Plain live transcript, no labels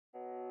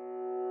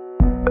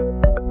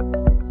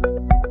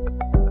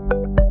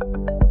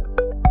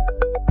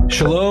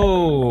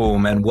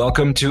Shalom and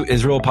welcome to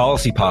Israel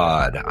Policy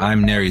Pod.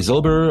 I'm Neri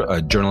Zilber,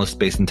 a journalist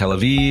based in Tel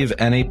Aviv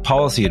and a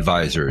policy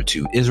advisor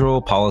to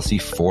Israel Policy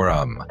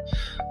Forum.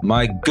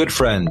 My good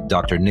friend,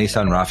 Dr.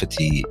 Neysan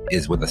Rafati,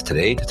 is with us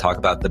today to talk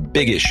about the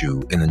big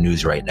issue in the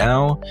news right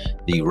now,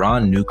 the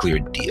Iran nuclear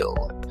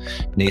deal.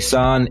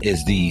 Neysan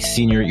is the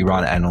senior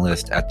Iran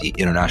analyst at the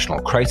International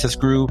Crisis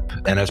Group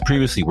and has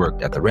previously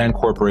worked at the RAND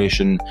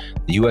Corporation,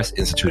 the U.S.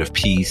 Institute of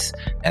Peace,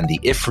 and the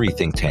IFRI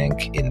think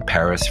tank in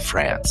Paris,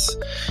 France.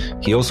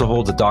 He also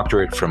holds a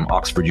doctorate from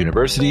Oxford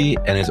University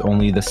and is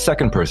only the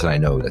second person I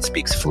know that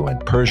speaks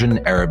fluent Persian,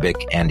 Arabic,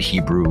 and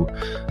Hebrew,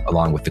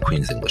 along with the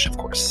Queen's English, of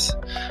course.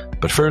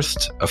 But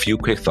first, a few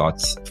quick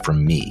thoughts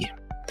from me.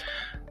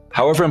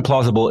 However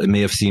implausible it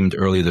may have seemed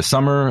earlier this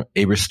summer,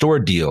 a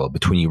restored deal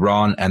between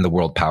Iran and the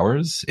world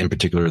powers, in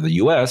particular the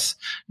US,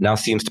 now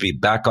seems to be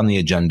back on the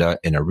agenda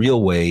in a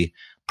real way,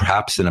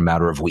 perhaps in a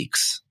matter of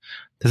weeks.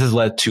 This has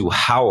led to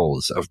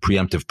howls of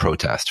preemptive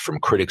protest from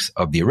critics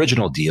of the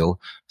original deal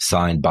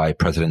signed by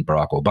President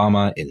Barack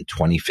Obama in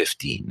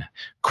 2015.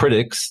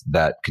 Critics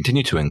that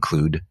continue to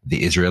include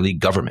the Israeli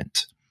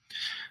government.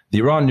 The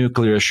Iran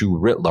nuclear issue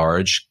writ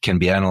large can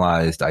be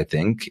analyzed, I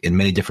think, in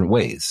many different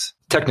ways.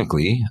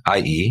 Technically,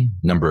 i.e.,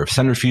 number of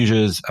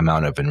centrifuges,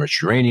 amount of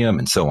enriched uranium,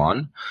 and so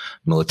on,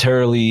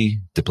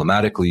 militarily,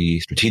 diplomatically,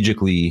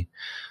 strategically.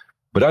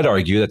 But I'd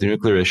argue that the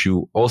nuclear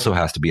issue also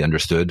has to be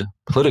understood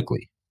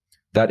politically.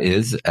 That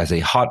is, as a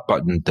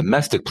hot-button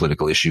domestic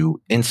political issue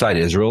inside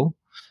Israel,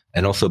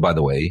 and also, by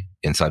the way,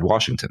 inside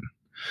Washington.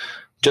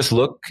 Just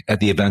look at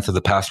the events of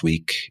the past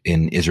week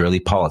in Israeli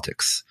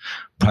politics.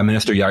 Prime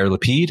Minister Yair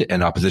Lapid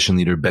and opposition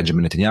leader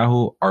Benjamin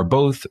Netanyahu are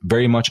both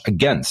very much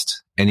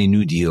against any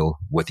new deal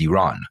with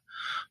Iran.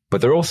 But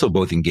they're also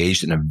both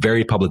engaged in a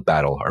very public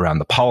battle around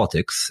the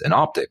politics and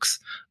optics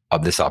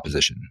of this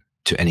opposition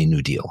to any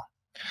new deal.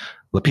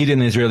 Lapid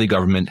and the Israeli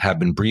government have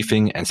been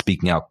briefing and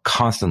speaking out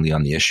constantly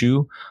on the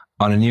issue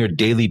on a near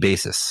daily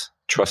basis.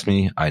 Trust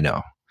me, I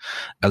know.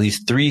 At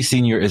least 3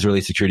 senior Israeli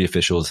security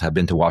officials have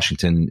been to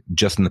Washington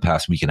just in the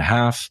past week and a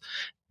half,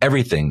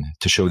 everything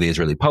to show the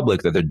Israeli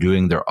public that they're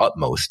doing their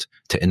utmost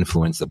to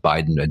influence the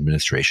Biden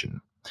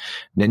administration.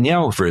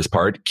 Netanyahu, for his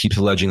part, keeps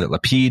alleging that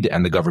Lapid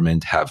and the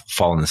government have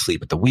fallen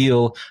asleep at the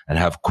wheel and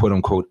have,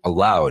 quote-unquote,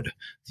 allowed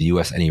the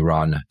U.S. and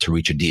Iran to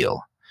reach a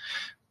deal.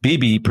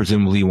 Bibi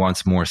presumably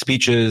wants more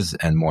speeches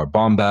and more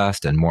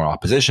bombast and more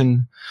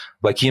opposition,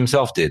 like he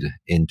himself did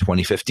in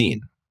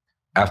 2015.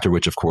 After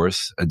which, of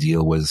course, a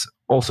deal was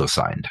also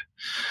signed.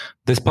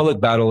 This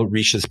public battle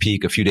reached its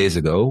peak a few days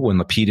ago when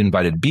Lapid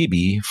invited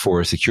Bibi for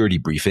a security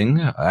briefing,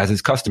 as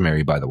is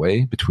customary, by the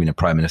way, between a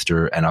prime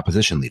minister and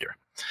opposition leader.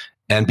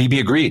 And Bibi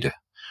agreed.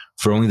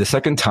 For only the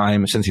second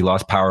time since he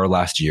lost power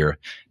last year,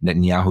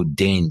 Netanyahu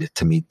deigned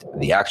to meet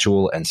the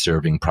actual and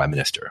serving prime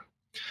minister.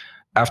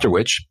 After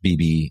which,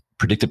 Bibi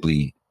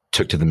predictably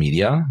took to the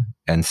media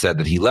and said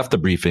that he left the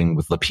briefing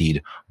with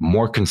Lapid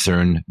more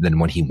concerned than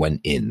when he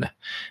went in.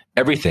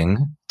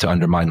 Everything to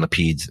undermine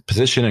Lapid's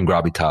position and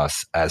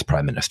gravitas as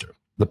prime minister.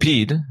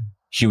 Lapid,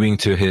 hewing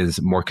to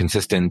his more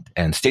consistent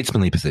and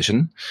statesmanly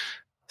position,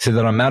 said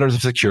that on matters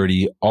of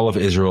security, all of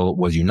Israel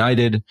was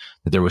united,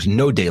 that there was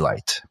no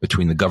daylight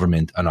between the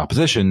government and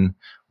opposition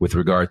with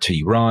regard to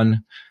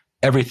Iran,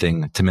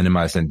 everything to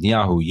minimize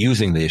Netanyahu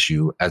using the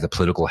issue as a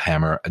political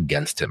hammer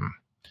against him.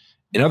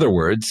 In other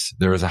words,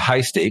 there is a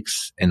high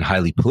stakes and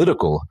highly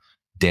political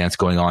dance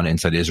going on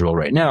inside Israel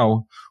right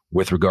now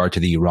with regard to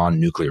the Iran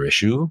nuclear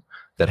issue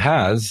that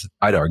has,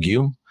 I'd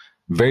argue,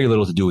 very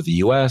little to do with the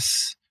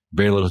U.S.,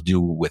 very little to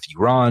do with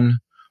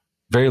Iran,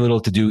 very little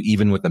to do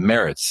even with the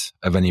merits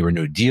of any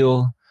renewed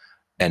deal,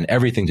 and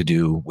everything to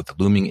do with the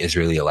looming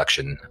Israeli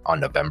election on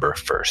November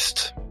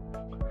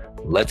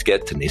 1st. Let's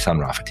get to Neysan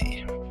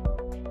Rafati.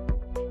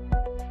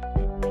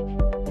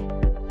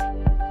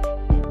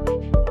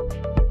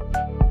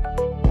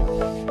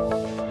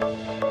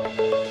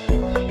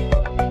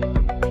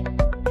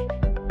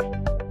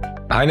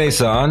 Hi,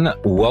 Neysan.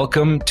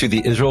 Welcome to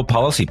the Israel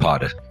Policy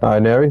Pod. Hi,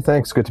 Neri.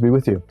 Thanks. Good to be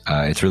with you.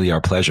 It's really our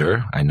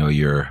pleasure. I know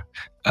you're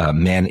a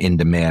man in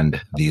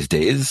demand these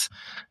days.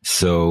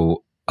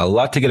 So a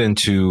lot to get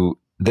into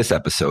this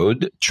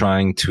episode,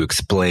 trying to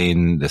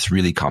explain this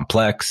really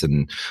complex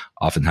and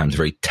oftentimes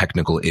very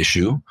technical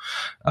issue.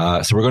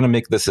 So we're going to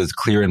make this as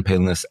clear and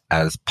painless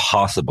as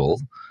possible,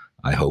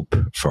 I hope,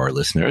 for our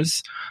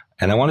listeners.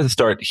 And I wanted to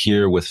start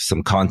here with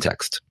some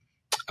context.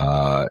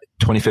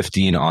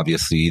 2015,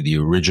 obviously, the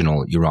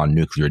original Iran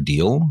nuclear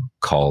deal,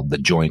 called the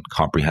Joint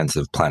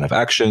Comprehensive Plan of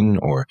Action,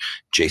 or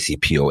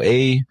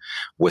JCPOA,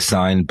 was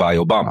signed by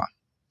Obama.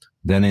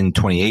 Then in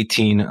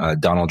 2018,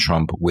 Donald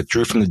Trump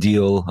withdrew from the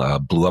deal,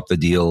 blew up the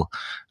deal,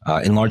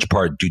 in large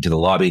part due to the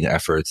lobbying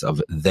efforts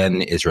of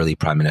then Israeli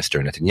Prime Minister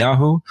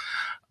Netanyahu.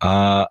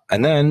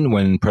 And then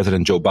when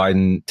President Joe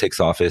Biden takes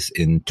office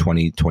in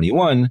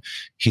 2021,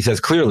 he says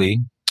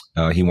clearly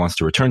he wants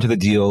to return to the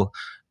deal,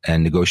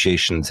 and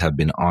negotiations have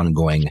been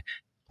ongoing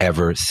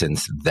ever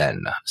since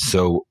then.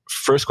 So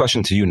first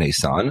question to you,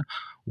 Neysan.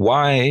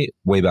 Why,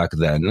 way back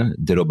then,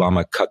 did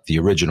Obama cut the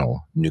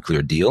original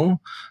nuclear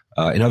deal?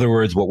 In other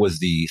words, what was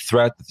the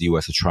threat that the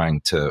U.S. was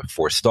trying to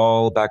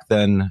forestall back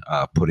then,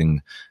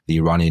 putting the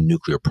Iranian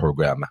nuclear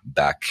program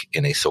back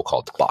in a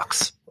so-called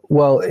box?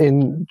 Well,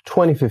 in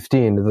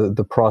 2015,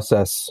 the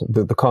process,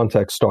 the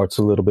context starts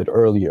a little bit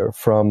earlier.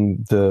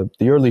 From the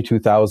early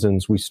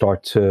 2000s, we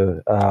start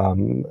to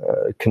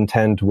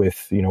contend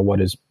with, what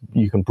is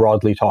you can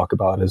broadly talk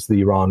about as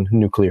the Iran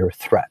nuclear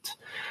threat.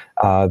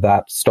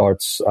 That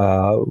starts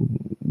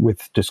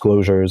with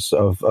disclosures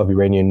of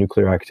Iranian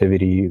nuclear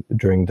activity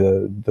during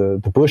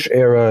the Bush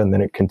era, and then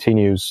it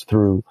continues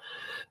through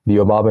the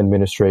Obama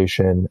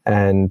administration.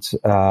 And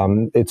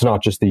it's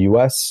not just the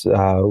U.S.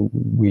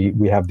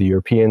 We have the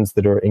Europeans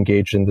that are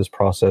engaged in this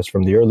process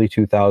from the early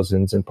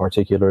 2000s, in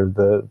particular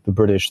the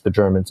British, the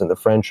Germans, and the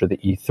French, or the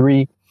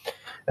E3.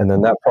 And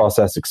then that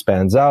process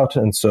expands out.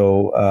 And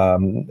so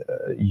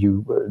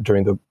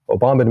during the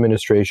Obama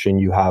administration,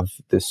 you have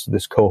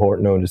this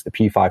cohort known as the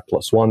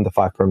P5+1, the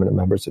 5 permanent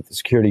members of the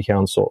Security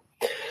Council,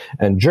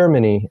 and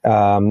Germany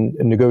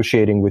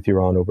negotiating with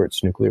Iran over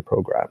its nuclear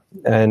program.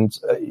 And,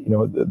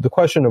 the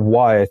question of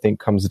why, I think,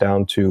 comes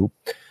down to,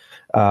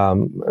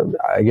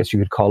 I guess you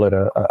could call it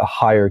a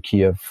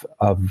hierarchy of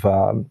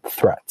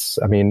threats.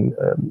 I mean,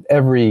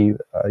 every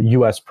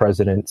U.S.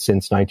 president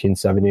since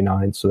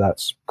 1979, so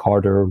that's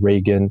Carter,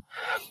 Reagan,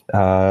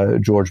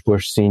 George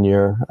Bush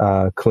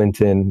Sr.,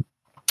 Clinton,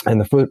 and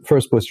the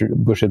first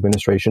Bush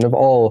administration have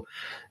all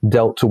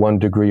dealt to one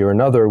degree or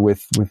another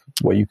with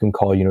what you can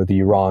call, the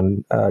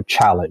Iran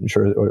challenge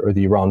or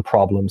the Iran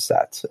problem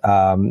set.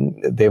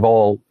 They've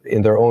all,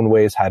 in their own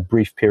ways, had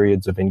brief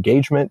periods of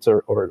engagement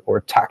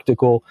or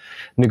tactical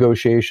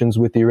negotiations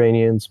with the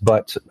Iranians.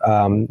 But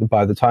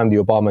by the time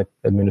the Obama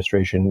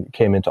administration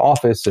came into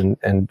office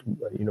and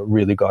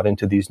really got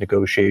into these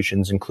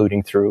negotiations,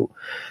 including through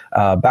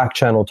back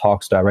channel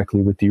talks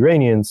directly with the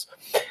Iranians,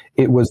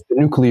 it was the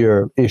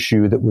nuclear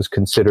issue that was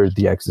considered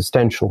the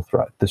existential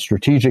threat, the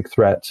strategic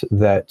threat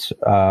that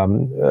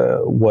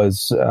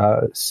was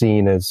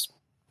seen as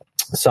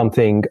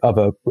something of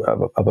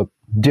a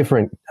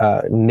different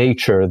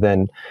nature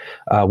than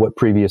what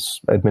previous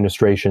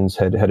administrations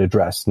had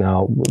addressed.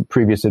 Now,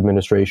 previous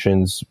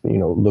administrations,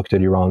 looked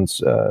at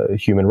Iran's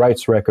human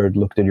rights record,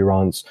 looked at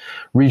Iran's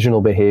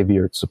regional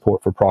behavior, its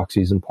support for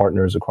proxies and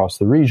partners across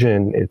the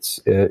region, its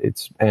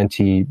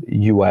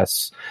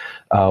anti-U.S.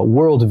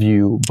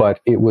 Worldview, but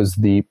it was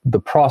the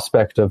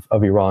prospect of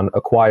Iran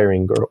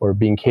acquiring or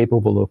being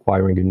capable of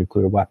acquiring a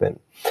nuclear weapon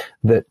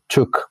that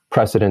took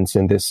precedence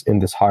in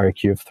this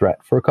hierarchy of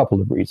threat for a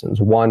couple of reasons.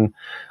 One,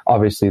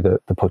 obviously the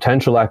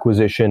potential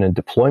acquisition and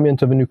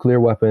deployment of a nuclear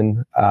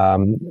weapon.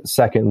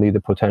 Secondly,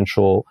 the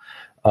potential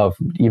of,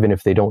 even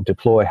if they don't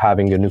deploy,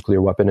 having a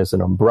nuclear weapon as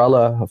an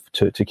umbrella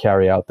to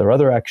carry out their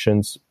other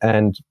actions.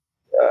 And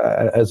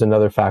as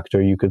another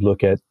factor, you could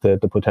look at the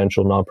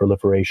potential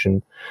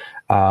non-proliferation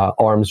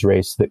arms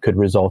race that could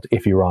result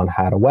if Iran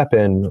had a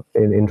weapon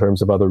in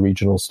terms of other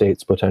regional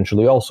states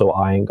potentially also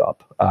eyeing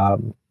up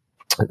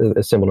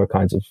similar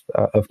kinds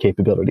of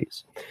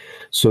capabilities.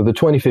 So the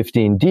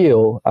 2015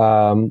 deal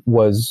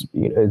was,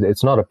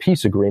 it's not a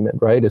peace agreement,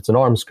 right? It's an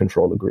arms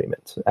control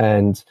agreement.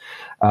 And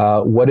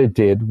what it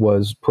did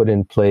was put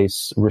in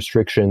place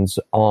restrictions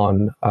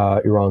on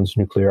Iran's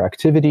nuclear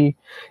activity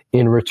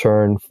in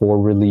return for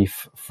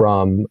relief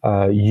from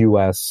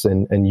U.S.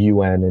 and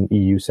UN and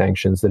EU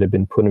sanctions that had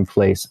been put in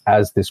place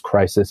as this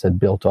crisis had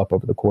built up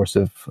over the course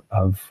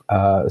of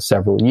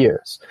several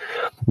years.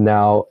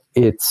 Now,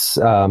 it's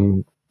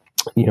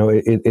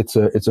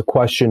it's a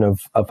question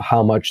of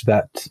how much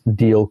that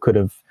deal could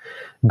have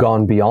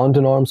gone beyond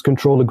an arms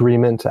control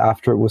agreement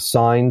after it was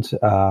signed.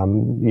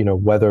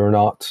 Whether or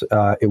not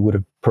it would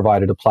have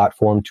provided a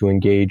platform to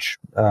engage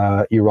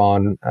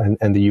Iran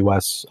and the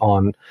U.S.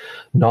 on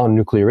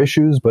non-nuclear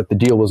issues, but the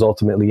deal was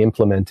ultimately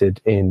implemented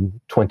in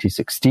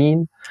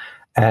 2016.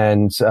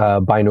 And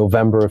by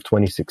November of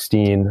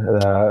 2016,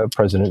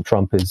 President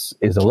Trump is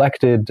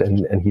elected,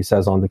 and he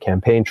says on the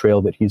campaign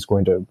trail that he's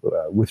going to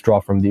withdraw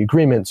from the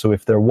agreement. So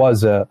if there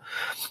was a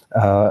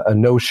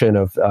notion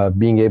of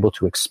being able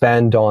to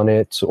expand on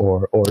it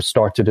or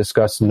start to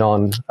discuss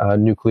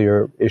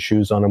non-nuclear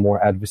issues on a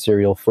more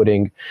adversarial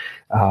footing,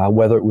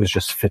 whether it was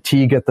just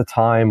fatigue at the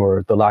time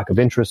or the lack of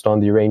interest on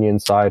the Iranian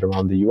side or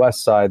on the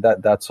U.S. side,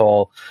 that's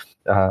all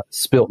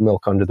spilt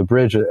milk under the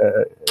bridge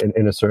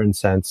in a certain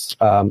sense.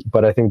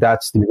 But I think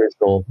that's the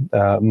original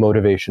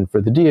motivation for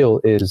the deal,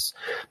 is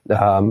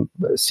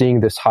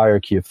seeing this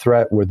hierarchy of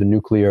threat where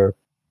the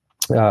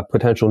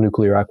potential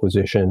nuclear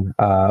acquisition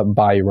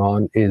by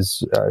Iran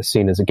is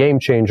seen as a game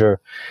changer.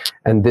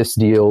 And this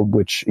deal,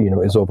 which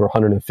is over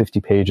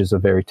 150 pages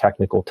of very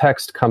technical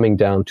text, coming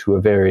down to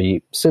a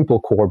very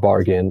simple core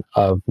bargain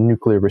of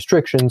nuclear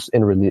restrictions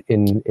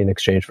in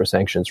exchange for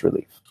sanctions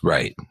relief.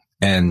 Right.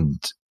 And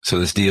so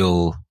this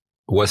deal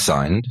was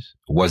signed,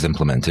 was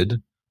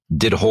implemented,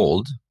 did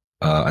hold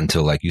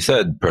until, like you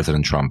said,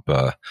 President Trump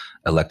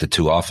elected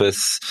to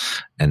office.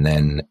 And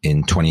then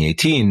in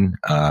 2018,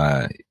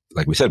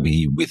 like we said,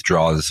 he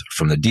withdraws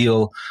from the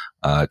deal.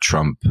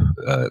 Trump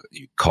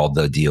called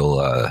the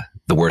deal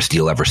the worst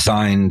deal ever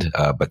signed,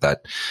 but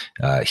that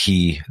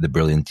he, the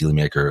brilliant deal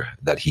maker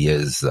that he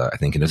is, I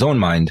think in his own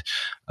mind,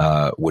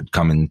 would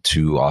come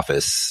into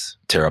office,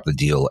 tear up the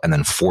deal, and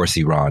then force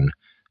Iran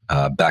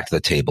back to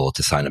the table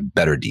to sign a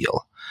better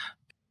deal.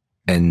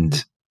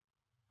 And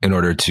in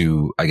order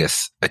to, I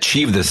guess,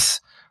 achieve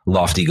this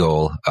lofty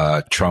goal,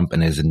 Trump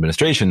and his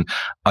administration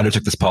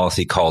undertook this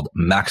policy called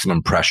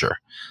maximum pressure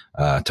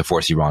to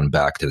force Iran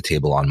back to the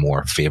table on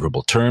more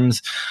favorable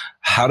terms.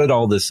 How did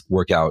all this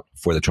work out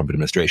for the Trump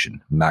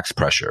administration? Max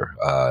pressure,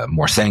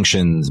 more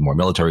sanctions, more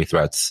military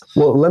threats?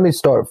 Well, let me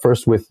start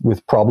first with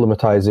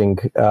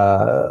problematizing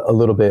a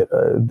little bit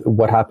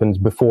what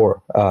happened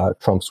before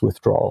Trump's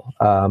withdrawal.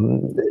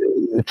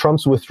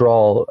 Trump's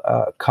withdrawal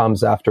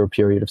comes after a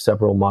period of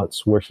several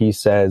months where he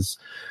says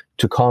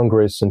to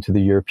Congress and to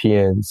the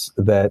Europeans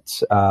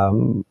that,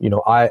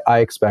 I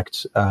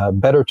expect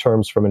better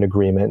terms from an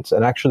agreement.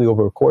 And actually,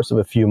 over a course of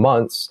a few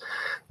months,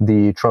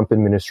 the Trump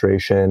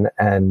administration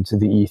and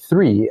the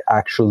E3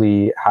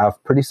 actually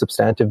have pretty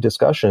substantive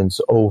discussions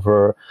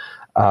over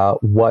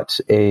what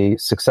a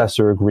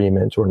successor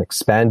agreement or an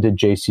expanded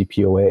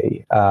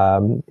JCPOA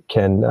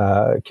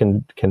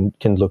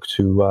can look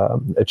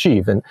to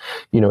achieve. And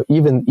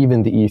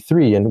even the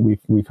E3, and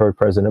we've heard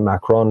President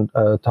Macron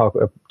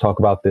talk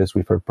about this.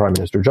 We've heard Prime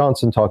Minister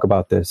Johnson talk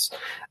about this,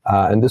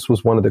 and this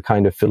was one of the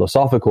kind of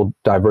philosophical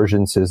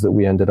divergences that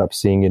we ended up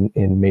seeing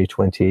in May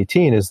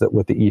 2018. Is that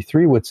what the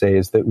E3 would say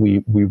is that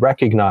we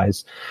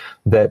recognize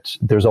that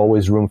there's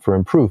always room for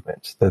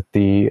improvement, that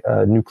the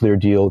nuclear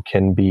deal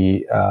can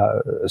be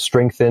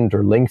strengthened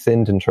or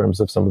lengthened in terms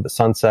of some of the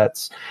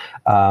sunsets,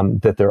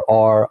 that there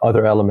are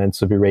other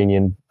elements of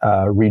Iranian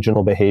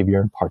regional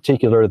behavior in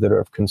particular that are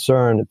of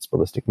concern. It's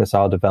ballistic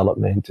missile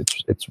development,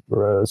 it's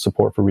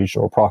support for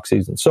regional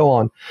proxies, and so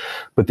on.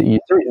 But the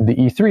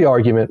E3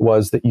 argument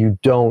was that you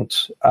don't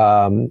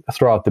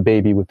throw out the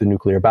baby with the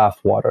nuclear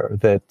bathwater,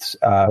 that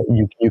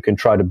you can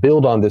try to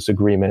build on this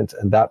agreement,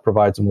 and that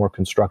provides a more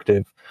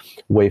constructive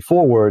way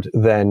forward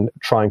than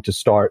trying to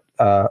start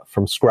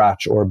from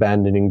scratch or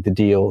abandoning the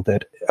deal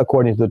that,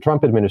 according to the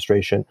Trump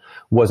administration,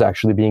 was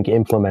actually being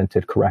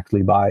implemented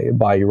correctly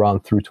by Iran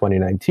through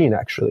 2019,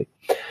 actually.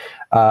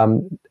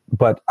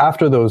 But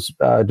after those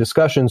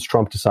discussions,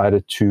 Trump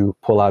decided to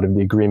pull out of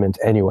the agreement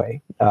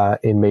anyway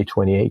in May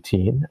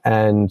 2018.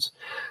 And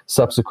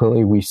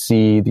subsequently, we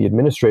see the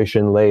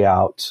administration lay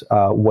out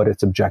what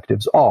its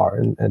objectives are.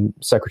 And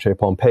Secretary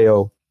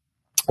Pompeo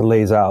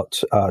lays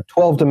out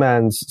 12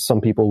 demands.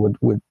 Some people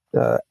would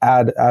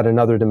add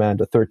another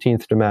demand, a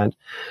 13th demand.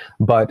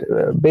 But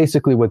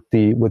basically what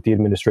the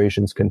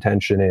administration's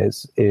contention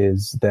is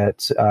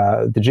that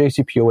the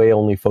JCPOA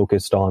only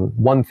focused on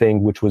one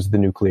thing, which was the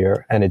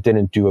nuclear, and it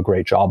didn't do a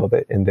great job of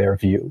it in their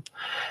view.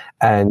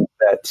 And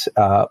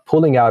that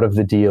pulling out of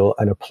the deal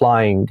and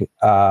applying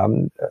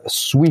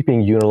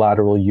sweeping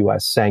unilateral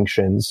U.S.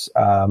 sanctions,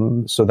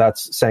 so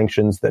that's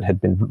sanctions that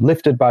had been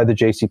lifted by the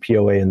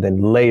JCPOA and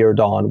then layered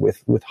on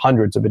with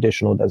hundreds of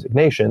additional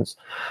designations,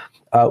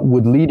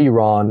 would lead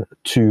Iran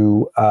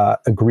to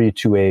agree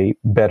to a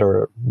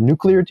better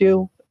nuclear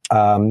deal,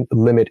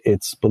 limit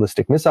its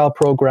ballistic missile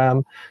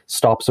program,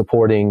 stop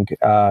supporting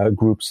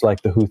groups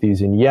like the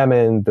Houthis in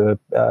Yemen, the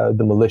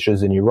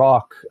militias in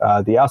Iraq,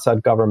 the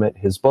Assad government,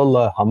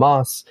 Hezbollah,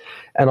 Hamas,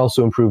 and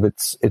also improve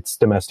its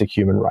domestic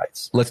human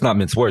rights. Let's not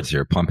mince words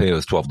here.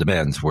 Pompeo's 12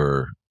 demands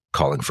were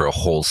calling for a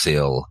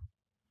wholesale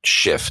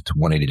shift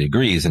 180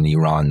 degrees in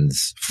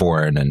Iran's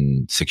foreign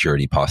and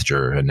security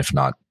posture, and if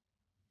not,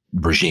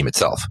 regime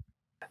itself.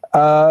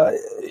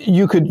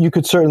 You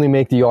could certainly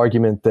make the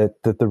argument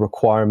that the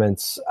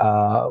requirements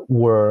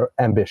were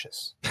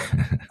ambitious,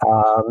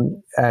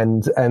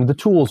 and the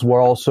tools were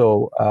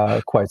also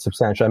quite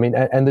substantial. I mean,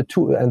 and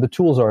the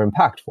tools are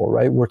impactful,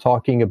 right? We're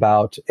talking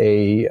about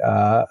a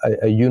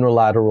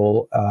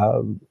unilateral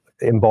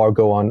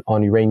embargo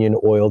on Iranian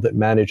oil that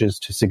manages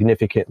to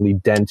significantly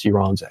dent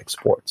Iran's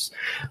exports.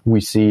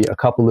 We see a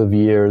couple of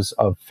years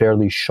of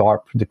fairly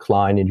sharp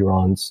decline in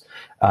Iran's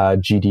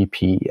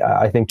GDP.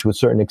 I think to a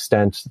certain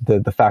extent,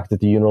 the fact that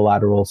the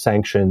unilateral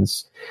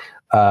sanctions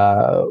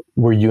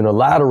were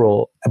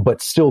unilateral,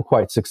 but still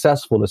quite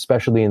successful,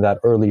 especially in that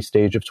early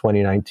stage of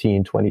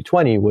 2019,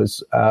 2020,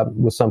 was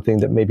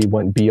something that maybe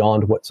went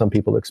beyond what some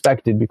people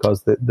expected,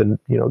 because it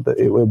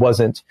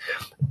wasn't,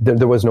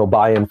 there was no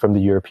buy-in from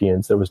the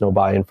Europeans, there was no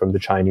buy-in from the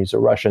Chinese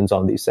or Russians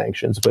on these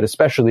sanctions. But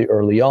especially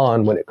early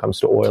on, when it comes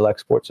to oil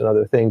exports and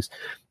other things,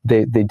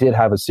 they did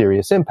have a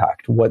serious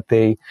impact. What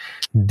they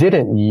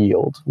didn't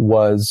yield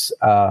was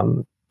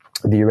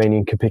the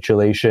Iranian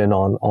capitulation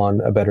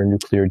on a better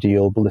nuclear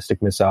deal,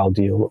 ballistic missile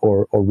deal,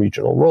 or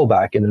regional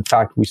rollback. And in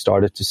fact, we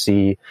started to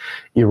see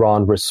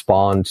Iran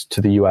respond to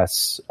the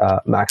U.S.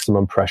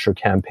 Maximum pressure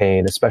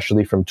campaign,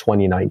 especially from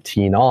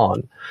 2019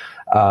 on,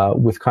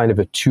 with kind of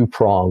a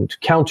two-pronged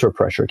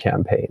counter-pressure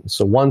campaign.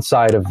 So one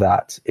side of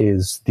that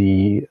is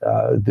the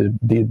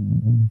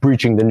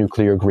breaching the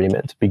nuclear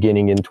agreement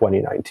beginning in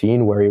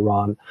 2019, where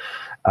Iran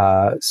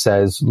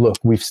says, look,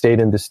 we've stayed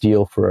in this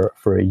deal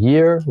for a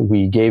year.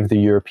 We gave the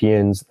Europeans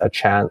a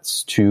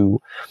chance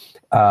to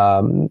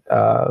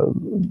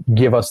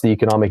give us the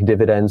economic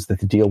dividends that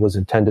the deal was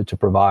intended to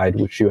provide,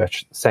 which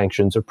U.S.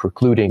 sanctions are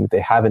precluding.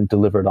 They haven't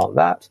delivered on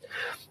that.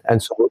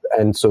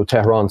 And so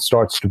Tehran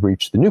starts to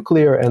breach the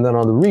nuclear. And then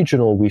on the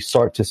regional, we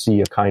start to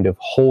see a kind of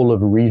whole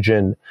of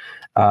region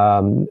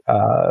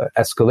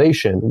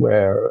escalation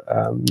where,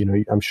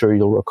 I'm sure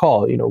you'll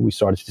recall, we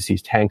started to see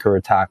tanker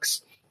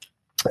attacks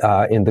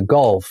in the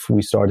Gulf.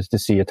 We started to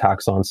see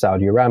attacks on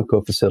Saudi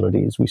Aramco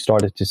facilities. We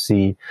started to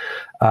see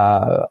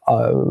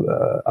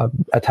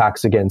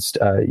attacks against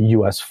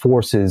U.S.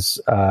 forces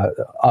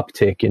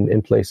uptick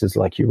in places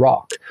like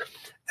Iraq.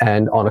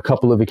 And on a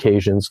couple of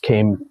occasions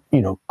came,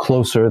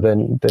 closer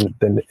than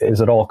is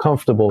at all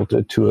comfortable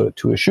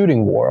to a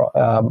shooting war.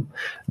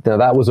 Now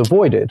that was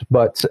avoided,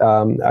 but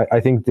I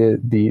think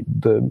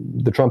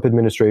the Trump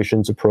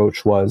administration's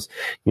approach was,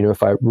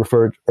 if I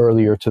referred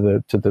earlier to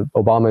the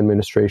Obama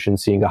administration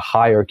seeing a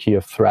hierarchy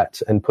of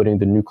threat and putting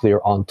the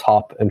nuclear on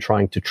top and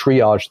trying to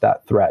triage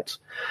that threat.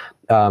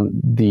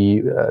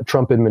 The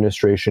Trump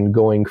administration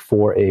going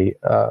for a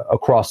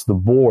across the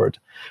board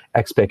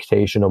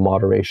expectation of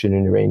moderation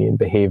in Iranian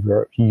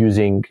behavior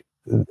using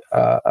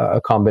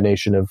a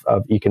combination of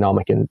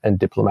economic and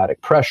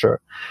diplomatic pressure.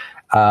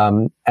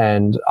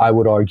 And I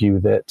would argue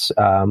that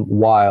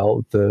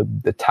while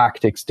the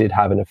tactics did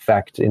have an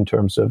effect in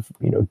terms of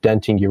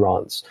denting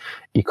Iran's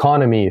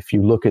economy, if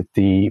you look at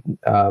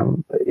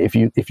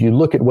if you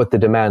look at what the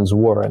demands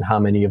were and how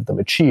many of them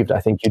achieved, I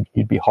think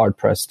you'd be hard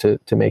pressed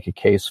to make a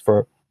case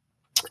for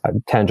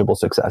tangible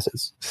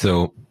successes.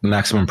 So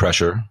maximum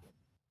pressure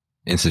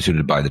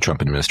instituted by the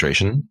Trump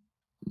administration,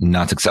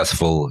 not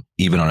successful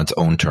even on its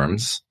own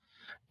terms,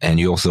 and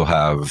you also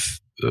have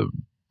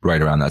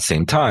right around that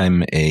same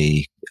time,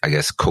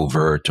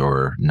 covert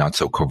or not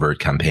so covert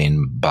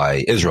campaign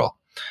by Israel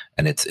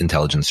and its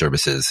intelligence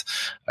services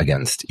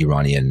against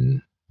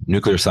Iranian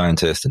nuclear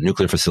scientists and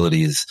nuclear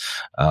facilities.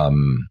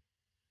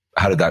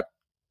 How did that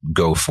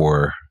go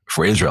for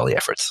Israeli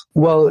efforts?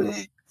 Well,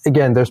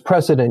 again, there's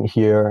precedent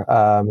here.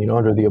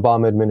 Under the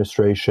Obama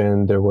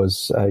administration, there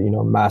was,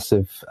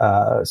 massive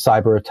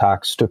cyber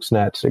attacks,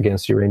 Stuxnet,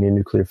 against Iranian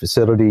nuclear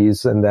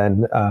facilities, and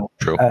then,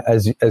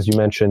 as you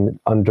mentioned,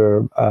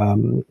 under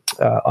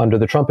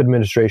the Trump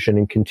administration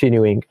and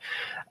continuing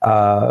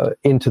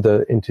into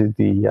the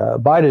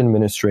Biden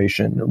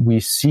administration, we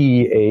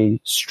see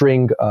a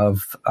string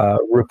of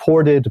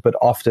reported but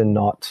often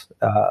not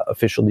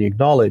officially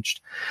acknowledged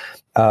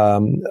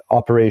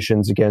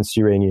operations against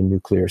Iranian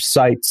nuclear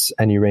sites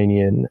and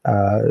Iranian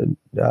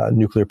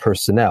nuclear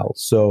personnel.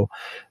 So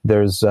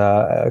there's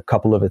a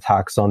couple of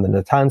attacks on the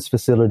Natanz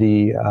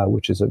facility,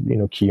 which is a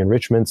key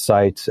enrichment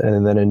site,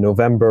 and then in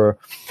November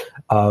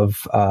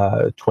of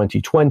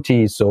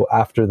 2020, so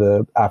after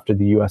the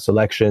U.S.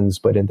 elections,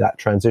 but in that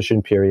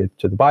transition period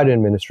to the Biden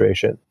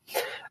administration,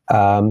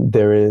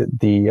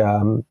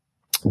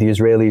 the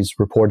Israelis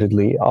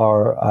reportedly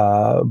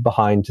are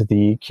behind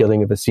the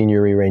killing of a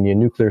senior Iranian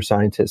nuclear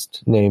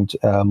scientist named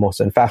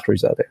Mohsen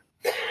Fakhrizadeh.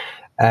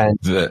 And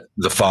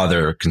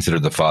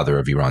considered the father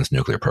of Iran's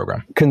nuclear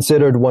program.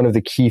 Considered one of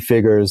the key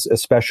figures,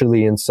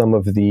 especially in some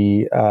of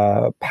the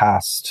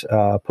past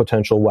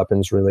potential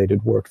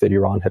weapons-related work that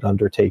Iran had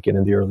undertaken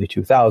in the early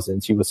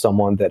 2000s. He was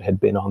someone that had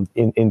been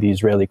in the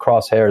Israeli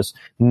crosshairs,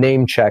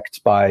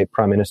 name-checked by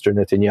Prime Minister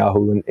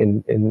Netanyahu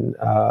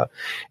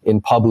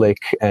in public,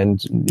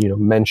 and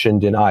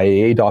mentioned in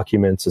IAEA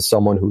documents as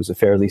someone who was a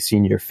fairly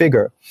senior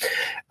figure.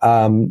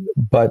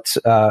 But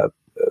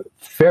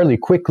fairly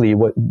quickly,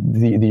 what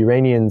the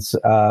Iranians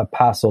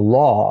pass a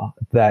law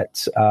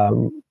that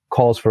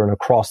calls for an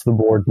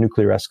across-the-board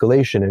nuclear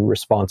escalation in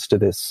response to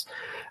this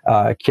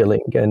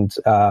killing. And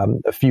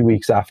a few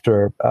weeks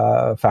after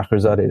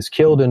Fakhrizadeh is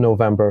killed in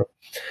November,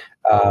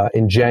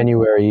 in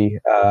January,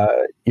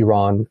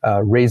 Iran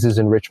raises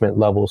enrichment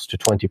levels to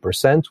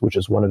 20%, which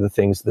is one of the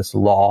things this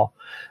law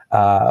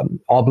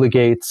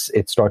obligates.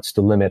 It starts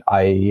to limit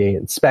IAEA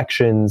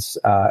inspections,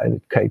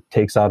 and it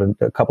takes out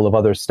a couple of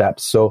other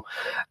steps. So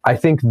I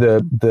think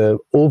the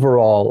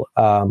overall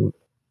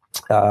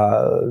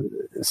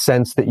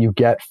sense that you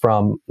get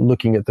from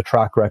looking at the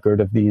track record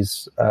of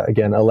these,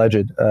 again,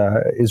 alleged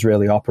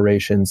Israeli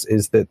operations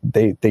is that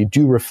they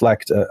do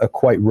reflect a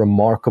quite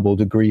remarkable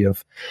degree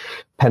of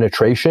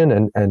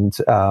penetration and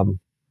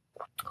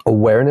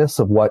awareness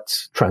of what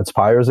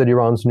transpires at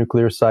Iran's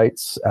nuclear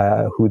sites,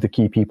 who the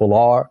key people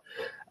are.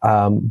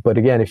 But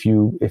again, if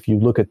you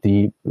look at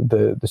the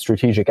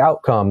strategic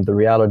outcome, the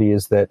reality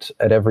is that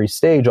at every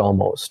stage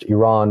almost,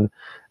 Iran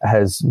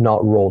has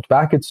not rolled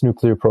back its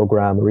nuclear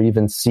program or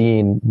even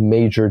seen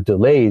major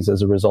delays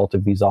as a result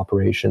of these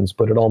operations,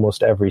 but at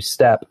almost every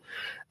step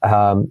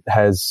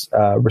has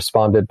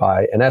responded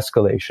by an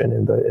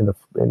escalation.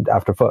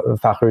 After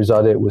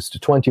Fakhrizadeh, it was to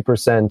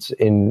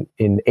 20%.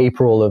 In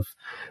April of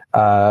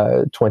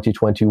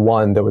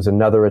 2021, there was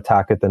another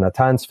attack at the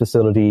Natanz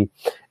facility,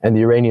 and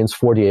the Iranians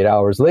 48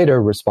 hours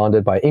later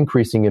responded by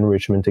increasing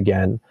enrichment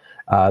again,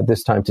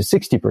 this time to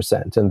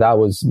 60%. And that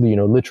was,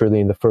 literally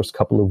in the first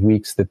couple of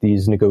weeks that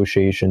these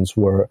negotiations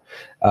were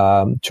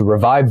to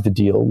revive the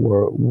deal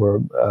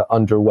were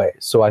underway.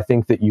 So I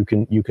think that you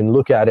can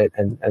look at it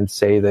and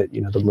say that,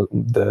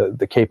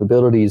 the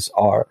capabilities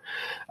are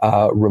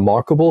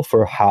remarkable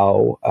for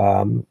how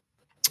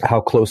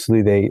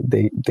closely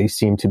they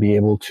seem to be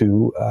able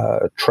to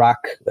track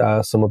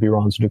some of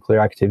Iran's nuclear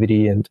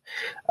activity and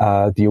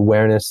the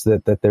awareness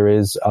that there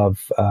is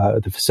of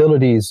the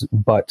facilities.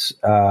 But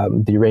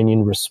the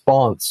Iranian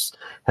response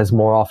has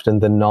more often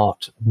than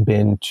not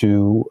been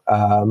to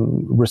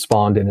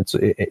respond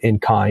in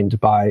kind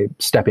by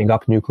stepping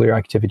up nuclear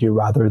activity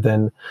rather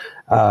than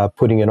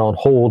putting it on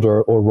hold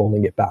or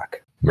rolling it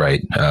back.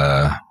 Right.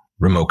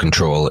 Remote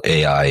control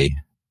AI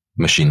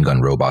machine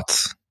gun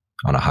robots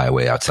on a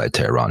highway outside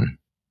Tehran,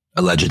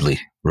 reportedly.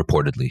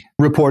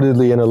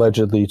 Reportedly and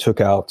allegedly took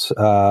out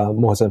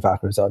Mohsen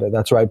Fakhrizadeh.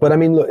 That's right. But I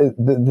mean, look,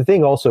 the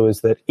thing also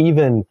is that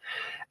even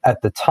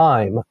at the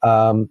time,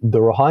 the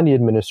Rouhani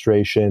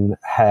administration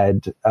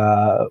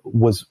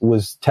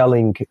was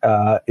telling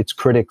its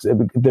critics.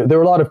 There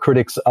were a lot of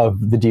critics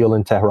of the deal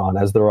in Tehran,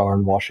 as there are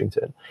in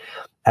Washington.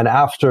 And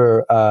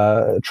after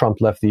Trump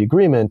left the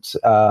agreement,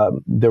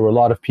 there were a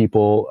lot of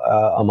people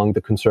among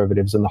the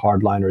conservatives and the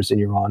hardliners in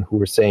Iran who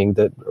were saying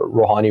that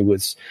Rouhani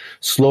was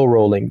slow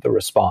rolling the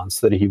response,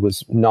 that he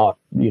was not,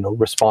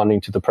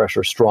 responding to the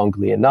pressure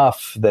strongly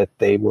enough, that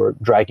they were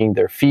dragging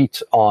their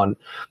feet on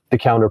the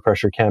counter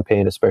pressure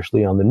campaign,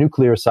 especially on the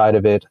nuclear side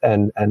of it.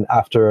 And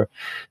after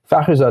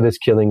Fakhrizadeh's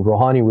killing,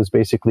 Rouhani was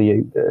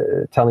basically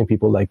telling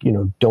people, like,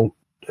 don't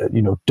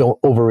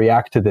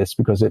overreact to this,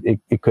 because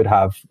it could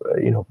have,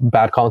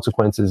 bad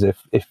consequences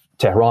if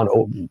Tehran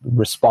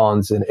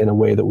responds in a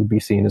way that would be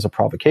seen as a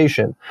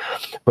provocation.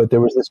 But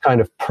there was this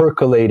kind of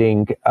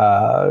percolating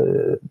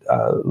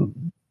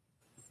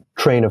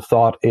train of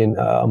thought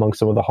among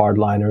some of the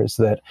hardliners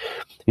that,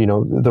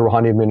 the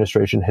Rouhani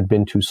administration had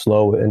been too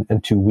slow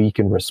and too weak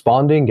in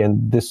responding.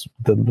 And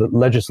the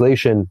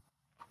legislation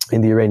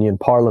in the Iranian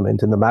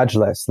parliament, in the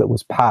Majlis, that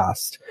was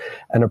passed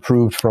and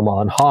approved from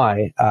on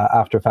high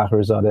after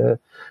Fakhrizadeh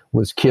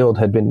was killed,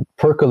 had been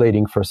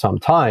percolating for some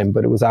time.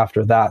 But it was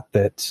after that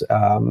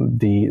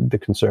the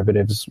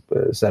conservatives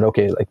said,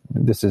 okay, like,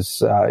 this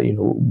is,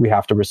 we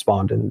have to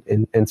respond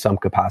in some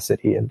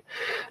capacity. And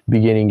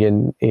beginning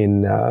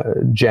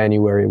in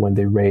January, when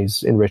they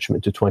raise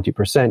enrichment to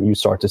 20%, you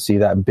start to see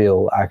that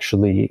bill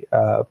actually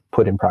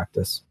put in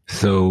practice.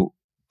 So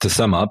to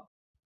sum up,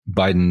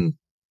 Biden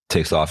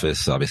takes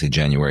office, obviously,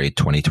 January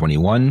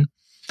 2021.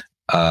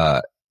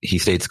 He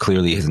states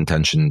clearly his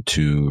intention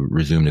to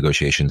resume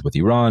negotiations with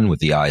Iran with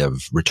the eye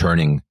of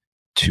returning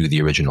to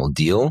the original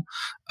deal.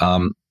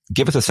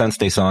 Give us a sense,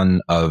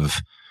 Neysan,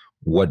 of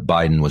what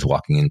Biden was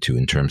walking into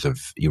in terms of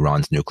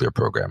Iran's nuclear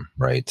program,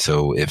 right?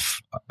 So if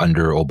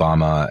under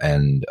Obama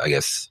and I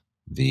guess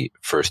the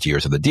first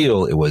years of the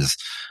deal, it was,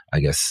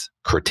 I guess,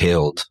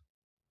 curtailed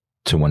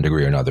to one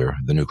degree or another,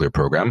 the nuclear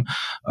program,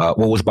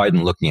 what was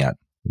Biden looking at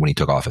when he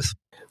took office?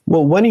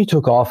 Well, when he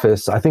took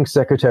office, I think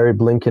Secretary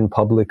Blinken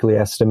publicly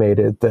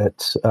estimated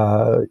that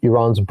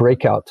Iran's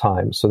breakout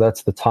time, so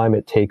that's the time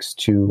it takes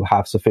to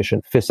have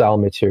sufficient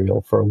fissile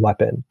material for a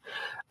weapon,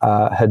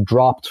 had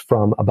dropped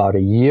from about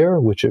a year,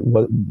 which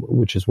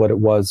is what it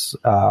was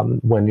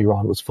when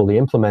Iran was fully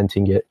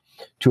implementing it,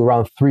 to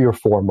around 3 or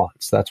 4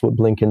 months. That's what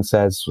Blinken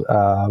says,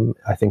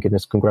 I think, in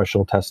his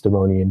congressional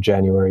testimony in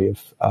January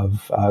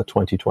of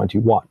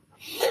 2021.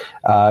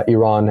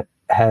 Iran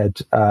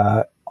had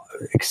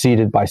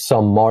exceeded by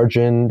some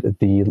margin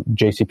the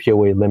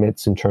JCPOA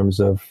limits in terms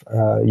of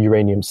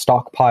uranium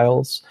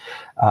stockpiles.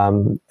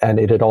 And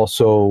it had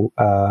also,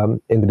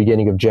 in the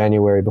beginning of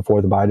January,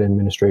 before the Biden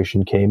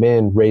administration came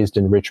in, raised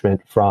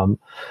enrichment from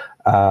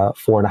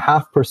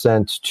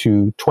 4.5%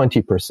 to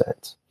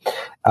 20%.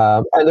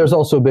 And there's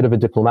also a bit of a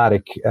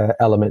diplomatic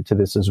element to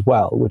this as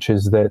well, which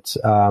is that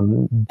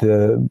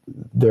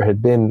there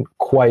had been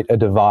quite a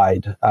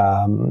divide,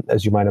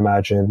 as you might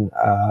imagine,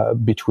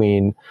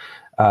 between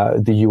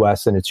the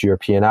U.S. and its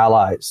European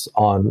allies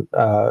on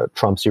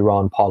Trump's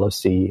Iran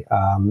policy.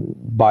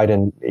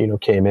 Biden,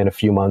 came in a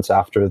few months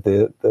after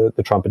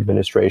the Trump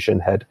administration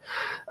had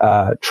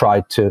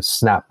tried to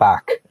snap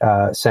back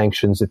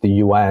sanctions at the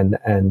UN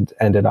and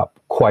ended up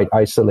quite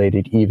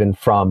isolated even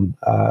from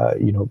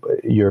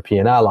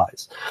European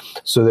allies.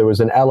 So there was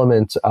an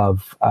element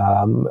of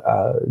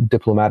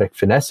diplomatic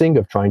finessing,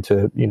 of trying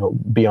to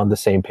be on the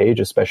same page,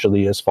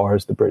 especially as far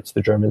as the Brits,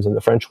 the Germans, and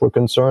the French were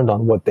concerned,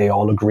 on what they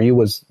all agree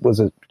was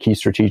a key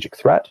strategic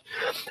threat,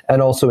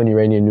 and also an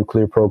Iranian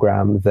nuclear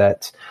program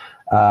that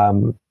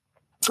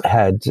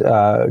had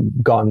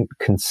gone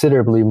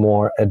considerably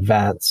more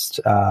advanced.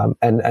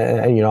 And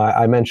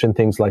I mentioned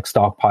things like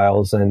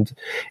stockpiles and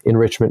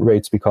enrichment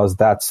rates because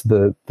that's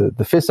the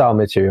fissile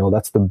material,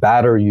 that's the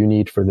batter you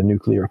need for the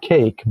nuclear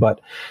cake. But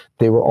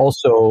they were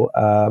also,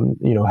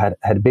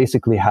 had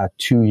basically had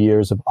 2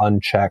 years of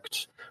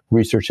unchecked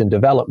research and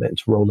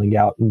development, rolling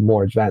out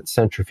more advanced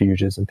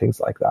centrifuges and things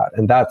like that.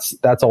 And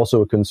that's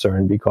also a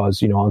concern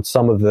because, on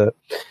some of the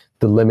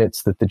the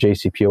limits that the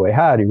JCPOA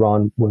had,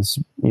 Iran was,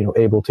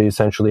 able to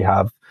essentially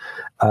have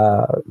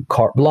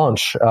carte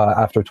blanche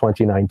after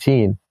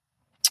 2019.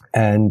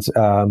 And,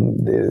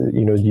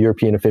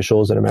 European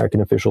officials and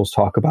American officials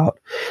talk about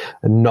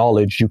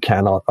knowledge you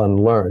cannot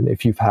unlearn.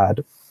 If you've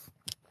had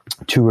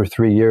 2 or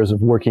 3 years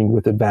of working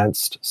with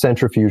advanced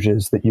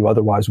centrifuges that you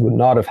otherwise would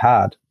not have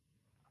had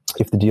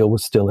if the deal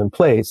was still in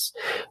place,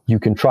 you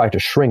can try to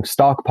shrink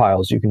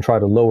stockpiles, you can try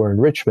to lower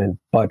enrichment,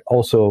 but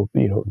also,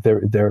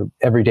 there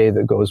every day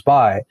that goes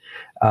by,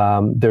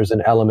 there's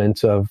an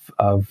element of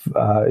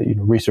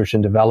research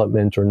and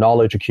development or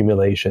knowledge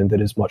accumulation that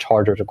is much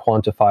harder to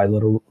quantify,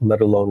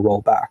 let alone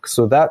roll back.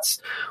 So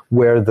that's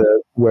where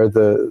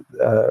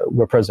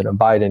President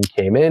Biden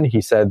came in.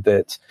 He said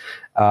that,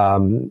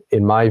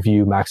 in my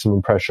view,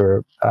 maximum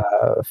pressure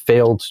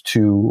failed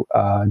to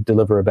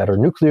deliver a better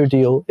nuclear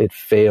deal. It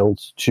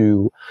failed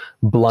to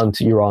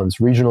blunt Iran's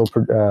regional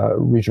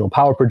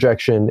power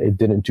projection. It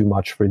didn't do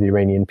much for the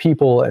Iranian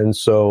people, and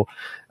so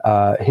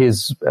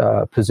his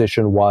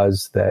position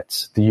was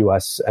that the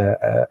U.S.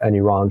 and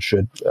Iran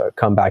should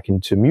come back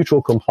into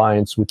mutual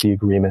compliance with the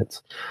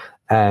agreement.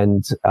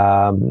 And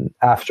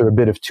after a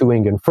bit of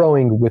toing and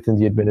froing within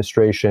the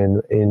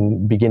administration,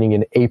 beginning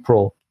in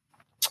April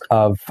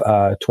of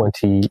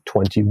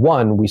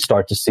 2021, we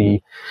start to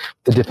see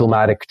the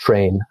diplomatic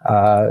train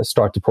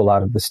start to pull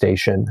out of the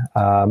station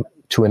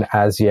to an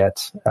as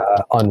yet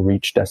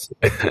unreached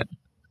destination.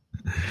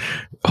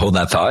 Hold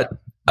that thought.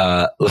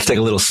 Let's take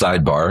a little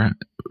sidebar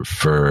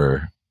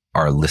for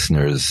our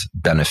listeners'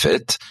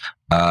 benefit.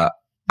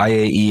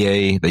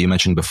 IAEA that you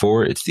mentioned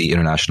before, it's the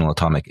International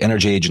Atomic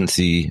Energy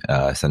Agency,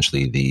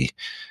 essentially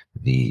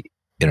the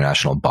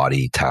international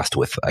body tasked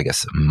with, I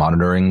guess,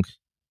 monitoring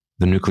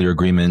the nuclear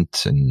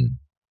agreement and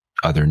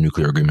other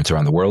nuclear agreements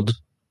around the world.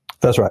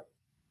 That's right.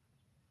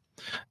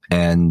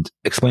 And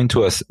explain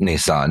to us,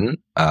 Neysan,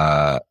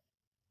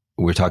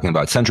 we're talking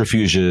about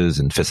centrifuges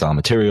and fissile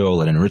material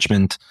and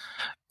enrichment.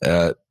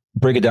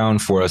 Break it down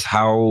for us.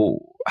 How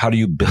do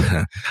you,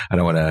 I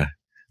don't want to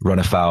run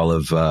afoul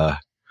of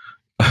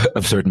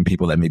certain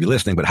people that may be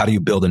listening, but how do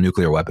you build a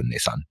nuclear weapon,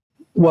 Neysan?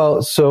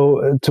 Well,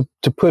 so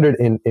to put it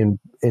in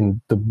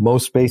the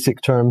most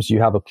basic terms,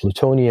 you have a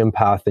plutonium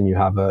path and you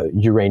have a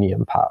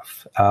uranium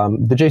path.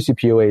 The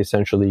JCPOA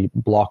essentially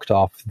blocked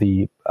off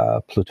the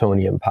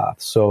plutonium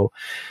path. So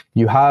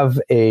you have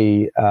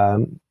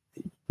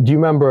do you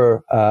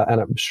remember,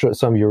 and I'm sure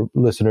some of your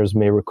listeners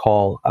may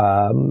recall,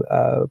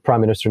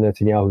 Prime Minister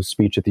Netanyahu's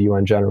speech at the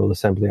UN General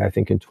Assembly, I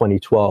think in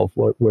 2012,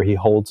 where he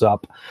holds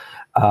up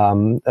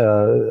a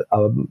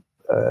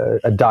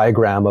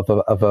diagram of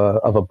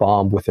a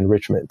bomb with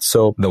enrichment.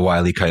 So the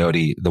Wile E.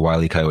 Coyote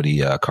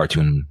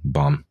cartoon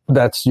bomb.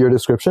 That's your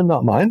description,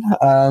 not mine.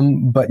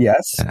 But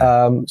yes.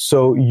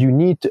 So you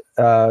need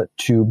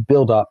to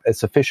build up a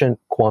sufficient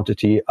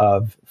quantity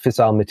of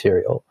fissile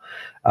material.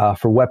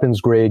 For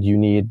weapons grade, you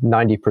need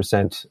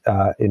 90%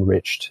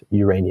 enriched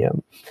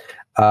uranium.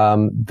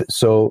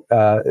 So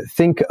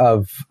think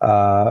of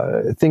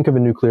a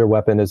nuclear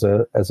weapon as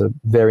a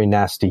very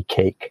nasty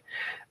cake.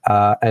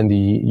 And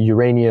the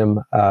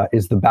uranium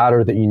is the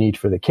batter that you need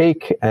for the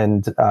cake,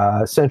 and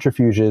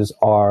centrifuges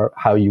are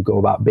how you go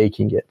about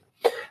baking it.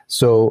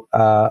 So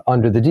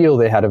under the deal,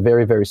 they had a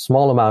very, very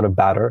small amount of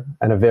batter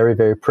and a very,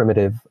 very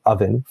primitive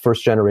oven,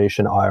 first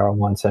generation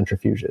IR1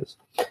 centrifuges.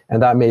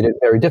 And that made it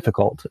very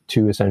difficult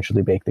to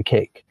essentially bake the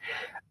cake.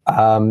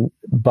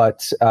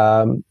 But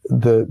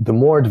the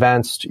more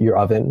advanced your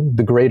oven,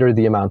 the greater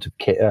the amount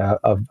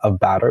of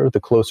batter, the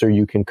closer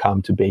you can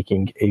come to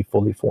baking a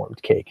fully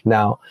formed cake.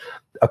 Now,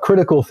 a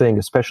critical thing,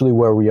 especially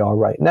where we are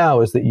right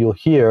now, is that you'll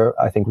hear,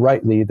 I think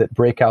rightly, that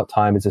breakout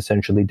time is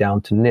essentially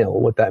down to nil.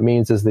 What that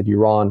means is that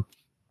Iran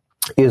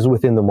is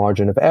within the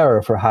margin of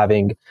error for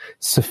having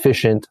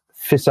sufficient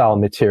fissile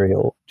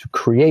material to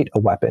create a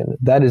weapon.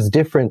 That is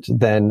different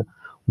than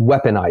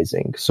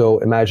weaponizing. So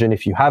imagine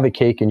if you have a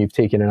cake and you've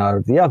taken it out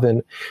of the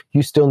oven,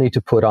 you still need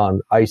to put on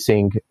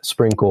icing,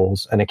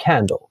 sprinkles, and a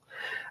candle.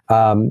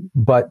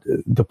 But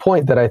the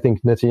point that I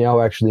think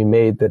Netanyahu actually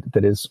made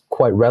that is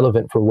quite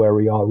relevant for where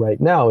we are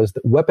right now is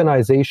that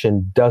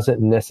weaponization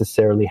doesn't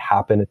necessarily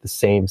happen at the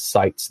same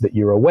sites that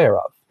you're aware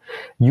of.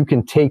 You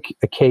can take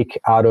a cake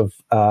out of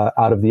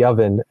the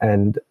oven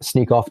and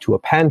sneak off to a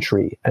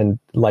pantry and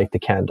light the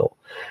candle.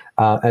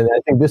 And I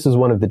think this is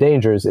one of the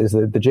dangers, is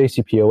that the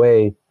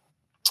JCPOA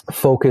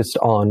focused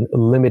on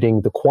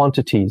limiting the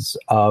quantities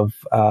of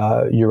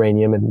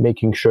uranium and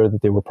making sure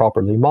that they were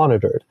properly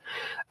monitored.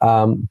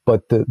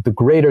 But the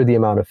greater the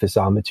amount of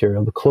fissile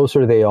material, the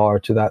closer they are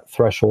to that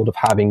threshold of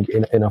having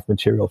enough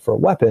material for a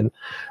weapon,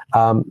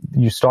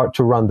 you start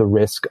to run the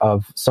risk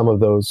of some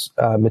of those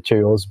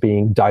materials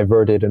being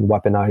diverted and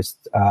weaponized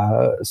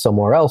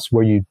somewhere else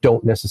where you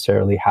don't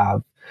necessarily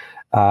have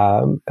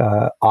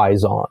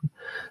eyes on.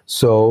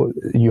 So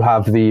you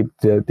have the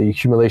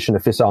accumulation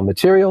of fissile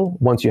material.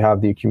 Once you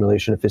have the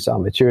accumulation of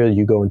fissile material,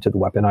 you go into the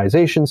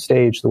weaponization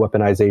stage. The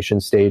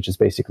weaponization stage is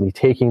basically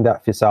taking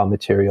that fissile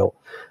material,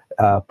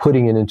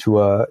 putting it into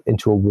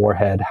a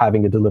warhead,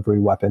 having a delivery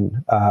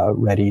weapon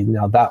ready.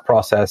 Now that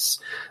process,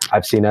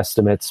 I've seen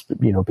estimates,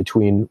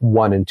 between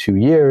 1 and 2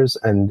 years,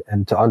 and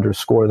to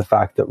underscore the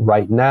fact that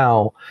right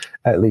now,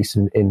 at least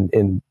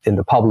in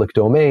the public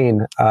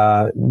domain,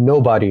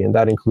 nobody, and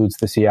that includes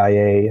the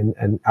CIA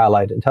and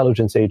allied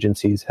intelligence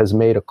agencies, has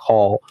made a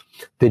call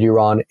that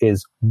Iran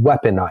is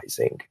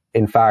weaponizing.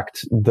 In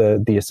fact,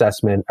 the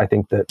assessment I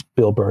think that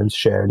Bill Burns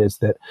shared is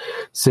that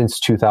since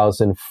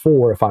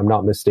 2004, if I'm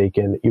not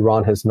mistaken,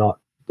 Iran has not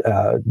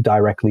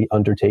directly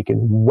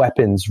undertaken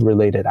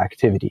weapons-related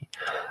activity.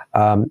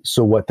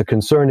 So what the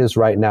concern is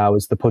right now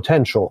is the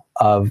potential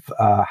of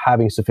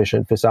having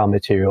sufficient fissile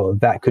material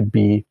that could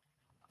be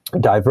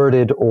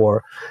diverted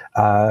or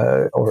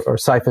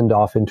siphoned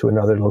off into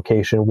another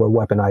location where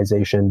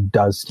weaponization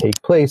does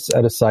take place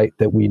at a site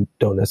that we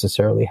don't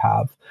necessarily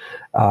have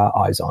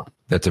eyes on.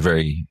 That's a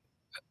very,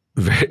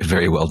 very,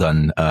 very well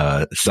done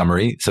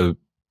summary. So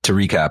to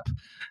recap,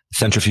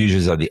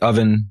 centrifuges are the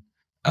oven,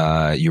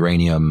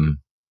 uranium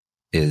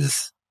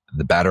is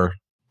the batter,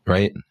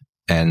 right?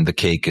 And the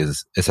cake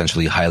is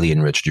essentially highly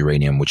enriched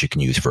uranium, which you can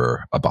use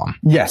for a bomb.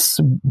 Yes,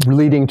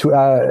 leading to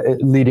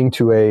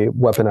a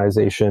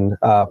weaponization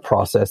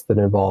process that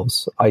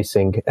involves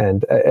icing.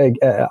 And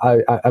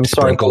I'm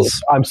sorry.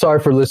 I'm sorry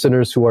for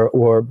listeners who are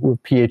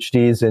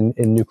PhDs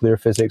in nuclear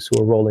physics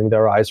who are rolling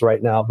their eyes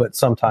right now. But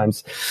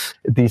sometimes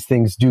these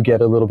things do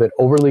get a little bit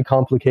overly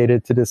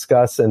complicated to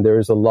discuss, and there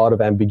is a lot of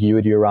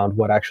ambiguity around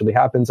what actually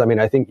happens. I mean,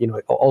 I think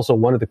also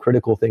one of the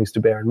critical things to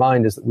bear in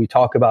mind is that we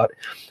talk about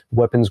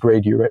weapons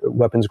grade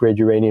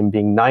uranium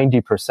being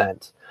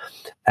 90%,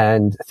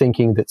 and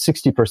thinking that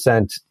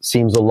 60%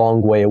 seems a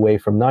long way away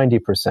from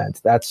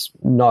 90%. That's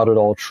not at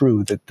all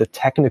true. That the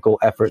technical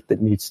effort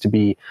that needs to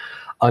be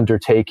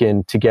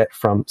undertaken to get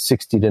from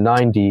 60 to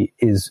 90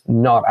 is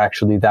not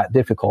actually that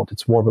difficult.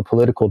 It's more of a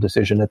political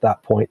decision at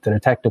that point than a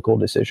technical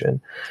decision.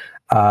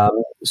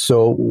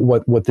 So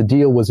what the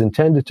deal was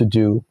intended to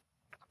do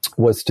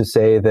was to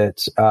say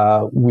that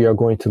we are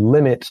going to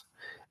limit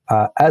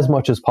as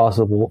much as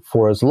possible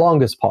for as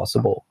long as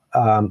possible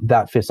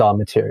that fissile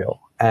material.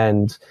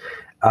 And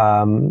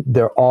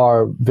there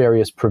are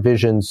various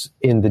provisions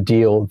in the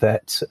deal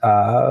that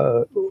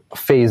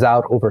phase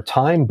out over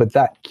time, but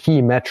that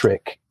key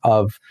metric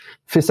of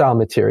fissile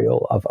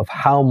material, of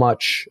how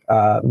much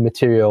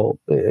material,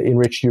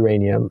 enriched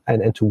uranium,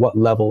 and to what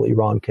level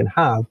Iran can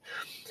have,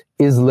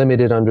 is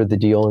limited under the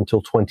deal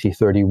until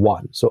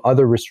 2031. So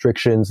other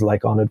restrictions,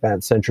 like on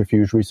advanced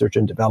centrifuge research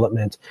and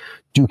development,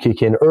 do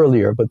kick in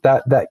earlier. But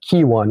that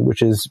key one,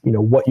 which is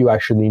what you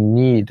actually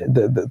need,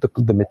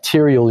 the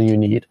material you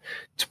need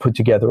to put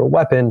together a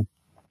weapon,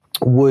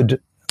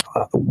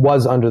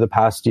 was under the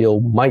past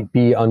deal, might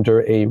be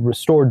under a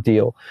restored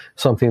deal,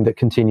 something that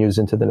continues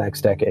into the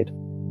next decade.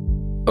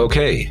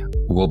 Okay,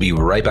 we'll be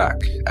right back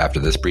after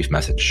this brief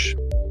message.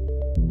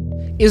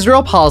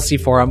 Israel Policy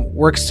Forum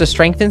works to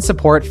strengthen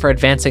support for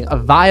advancing a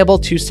viable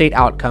two-state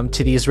outcome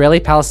to the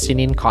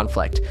Israeli-Palestinian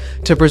conflict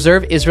to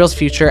preserve Israel's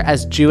future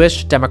as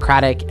Jewish,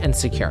 democratic, and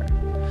secure.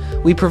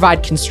 We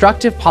provide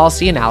constructive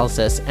policy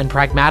analysis and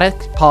pragmatic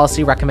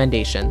policy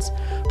recommendations,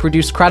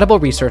 produce credible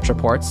research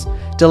reports,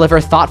 deliver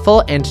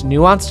thoughtful and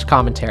nuanced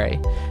commentary,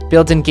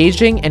 build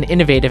engaging and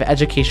innovative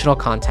educational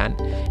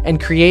content,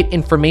 and create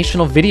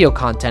informational video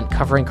content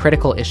covering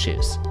critical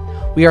issues.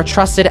 We are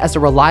trusted as a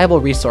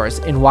reliable resource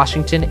in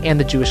Washington and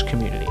the Jewish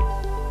community.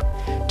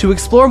 To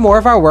explore more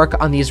of our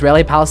work on the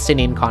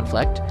Israeli-Palestinian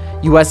conflict,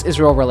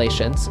 U.S.-Israel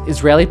relations,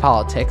 Israeli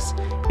politics,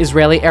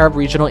 Israeli-Arab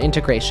regional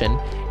integration,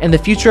 and the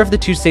future of the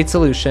two-state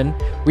solution,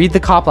 read the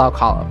Koplow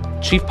column,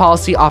 Chief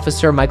Policy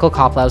Officer Michael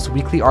Koplow's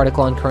weekly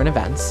article on current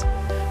events,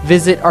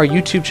 visit our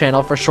YouTube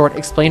channel for short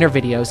explainer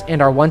videos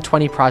and our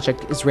 120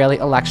 Project Israeli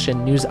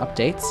election news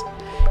updates,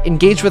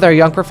 engage with our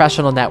Young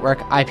Professional Network,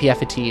 IPF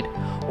Atid,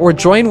 or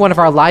join one of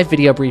our live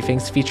video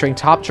briefings featuring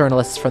top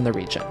journalists from the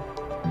region.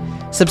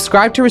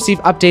 Subscribe to receive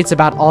updates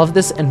about all of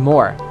this and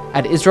more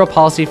at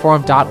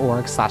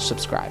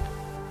israelpolicyforum.org/subscribe.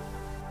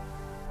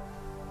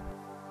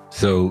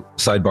 So,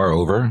 sidebar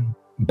over,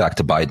 back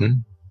to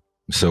Biden.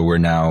 So we're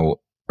now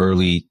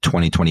early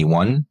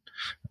 2021,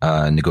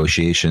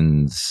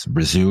 negotiations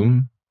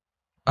resume,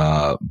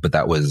 but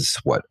that was,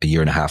 a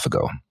year and a half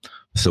ago.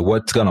 So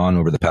what's gone on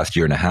over the past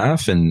year and a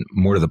half? And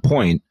more to the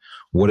point,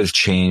 what has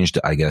changed,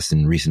 I guess,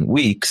 in recent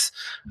weeks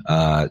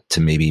to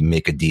maybe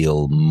make a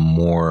deal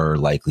more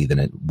likely than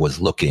it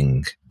was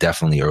looking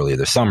definitely earlier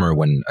this summer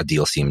when a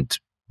deal seemed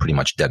pretty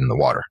much dead in the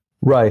water?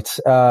 Right.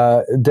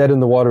 Dead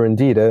in the water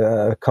indeed.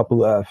 A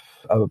couple of,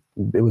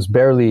 it was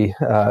barely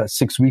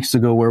 6 weeks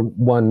ago where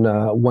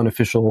one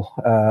official,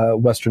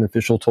 Western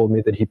official, told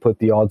me that he put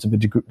the odds of a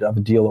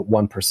deal at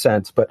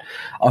 1%, but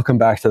I'll come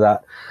back to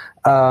that.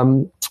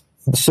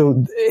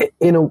 So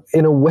in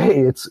a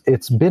way,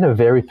 it's been a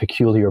very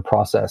peculiar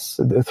process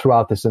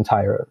throughout this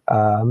entire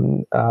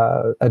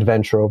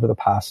adventure over the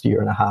past year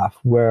and a half,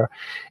 where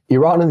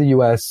Iran and the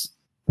U.S.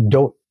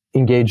 don't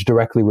engage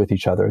directly with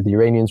each other. The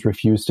Iranians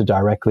refuse to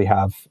directly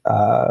have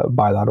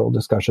bilateral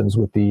discussions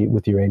with the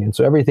Iranians.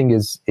 So everything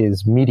is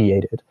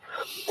mediated.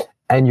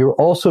 and you're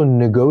also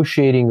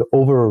negotiating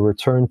over a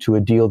return to a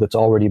deal that's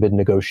already been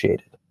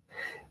negotiated.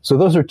 So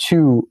those are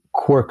two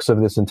quirks of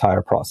this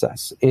entire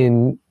process.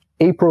 In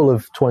April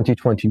of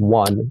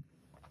 2021,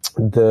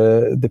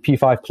 the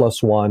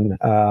P5+1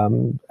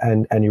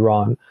 and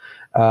Iran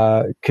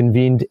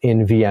convened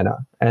in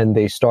Vienna, and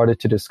they started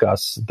to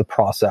discuss the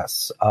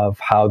process of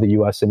how the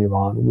U.S. and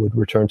Iran would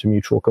return to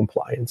mutual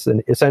compliance.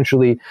 And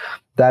essentially,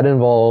 that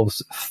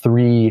involves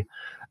three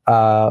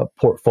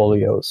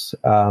portfolios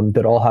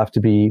that all have to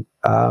be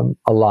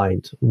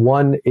aligned.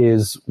 One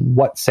is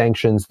what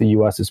sanctions the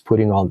U.S. is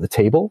putting on the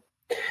table,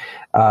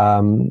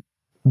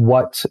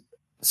 what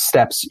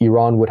steps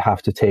Iran would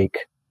have to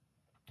take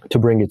to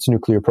bring its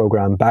nuclear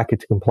program back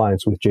into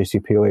compliance with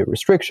JCPOA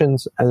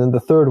restrictions. And then the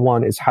third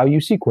one is how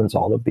you sequence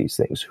all of these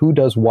things. Who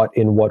does what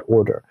in what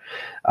order?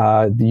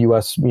 The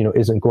U.S.,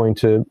 isn't going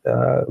to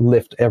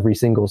lift every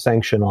single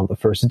sanction on the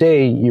first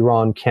day.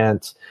 Iran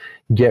can't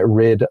get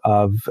rid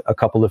of a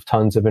couple of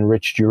tons of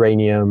enriched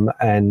uranium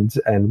and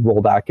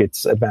roll back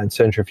its advanced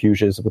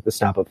centrifuges with the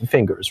snap of the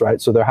fingers, right?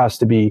 So there has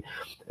to be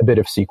a bit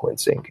of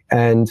sequencing.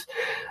 And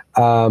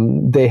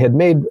they had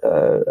made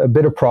a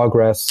bit of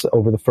progress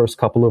over the first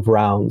couple of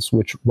rounds,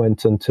 which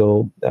went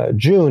until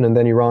June, and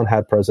then Iran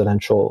had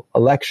presidential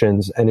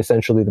elections, and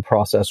essentially the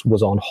process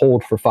was on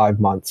hold for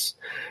 5 months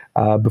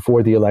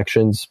before the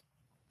elections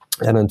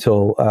and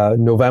until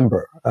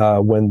November,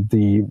 when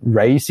the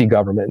Raisi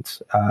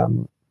government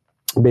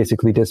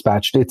basically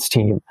dispatched its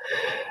team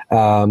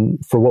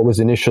for what was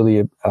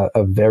initially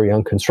a very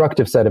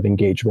unconstructive set of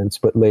engagements,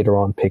 but later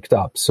on picked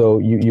up. So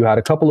you had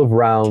a couple of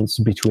rounds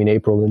between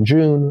April and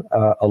June,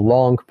 a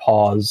long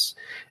pause,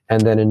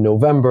 and then in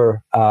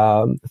November,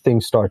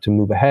 things start to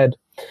move ahead.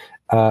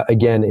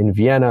 Again, in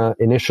Vienna,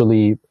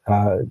 initially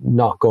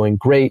not going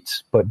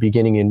great, but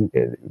beginning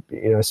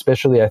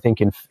especially I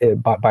think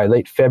by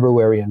late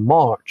February and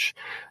March,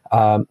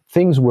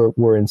 things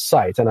were in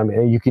sight. And I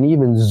mean, you can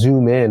even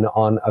zoom in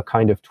on a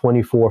kind of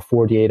 24,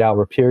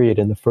 48-hour period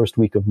in the first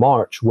week of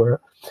March where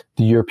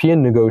the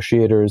European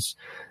negotiators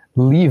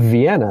leave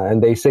Vienna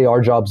and they say,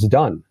 our job's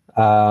done.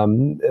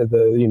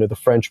 The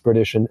French,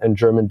 British, and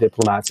German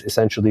diplomats,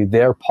 essentially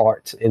their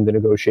part in the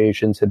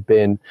negotiations had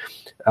been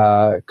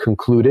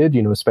concluded,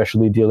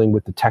 especially dealing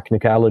with the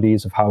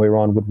technicalities of how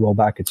Iran would roll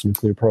back its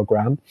nuclear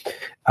program.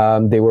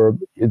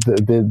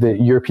 The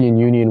European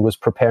Union was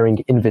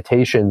preparing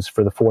invitations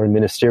for the foreign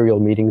ministerial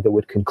meeting that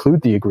would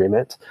conclude the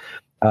agreement.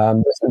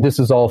 This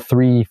is all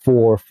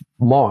 3-4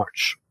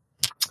 March.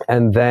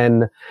 And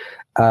then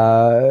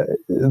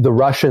the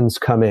Russians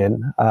come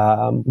in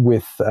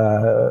with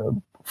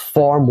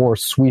far more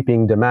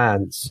sweeping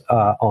demands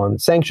on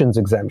sanctions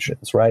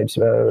exemptions, right?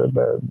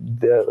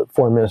 The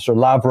Foreign Minister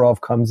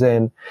Lavrov comes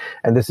in,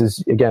 and this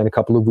is, again, a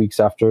couple of weeks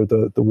after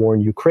the war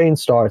in Ukraine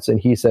starts, and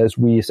he says,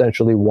 we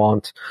essentially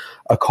want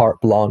a carte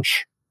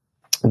blanche,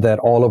 that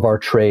all of our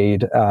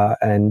trade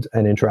and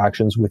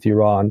interactions with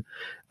Iran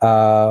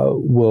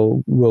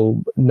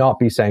will not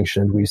be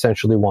sanctioned. We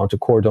essentially want a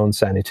cordon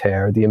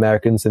sanitaire. The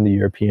Americans and the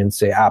Europeans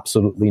say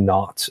absolutely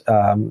not.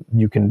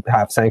 You can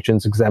have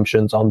sanctions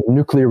exemptions on the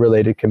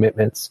nuclear-related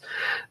commitments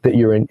that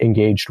you're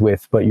engaged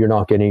with, but you're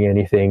not getting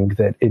anything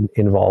that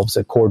involves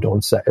a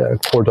cordon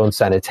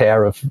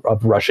sanitaire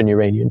of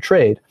Russian-Iranian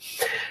trade.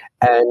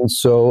 And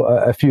so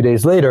a few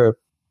days later,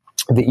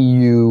 the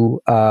EU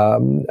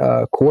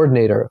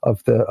coordinator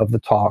of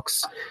the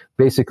talks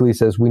basically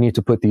says we need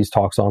to put these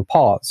talks on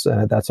pause.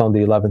 That's on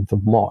the 11th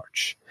of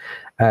March.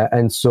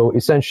 And so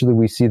essentially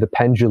we see the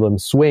pendulum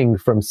swing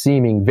from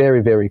seeming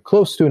very, very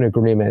close to an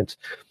agreement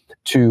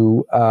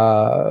to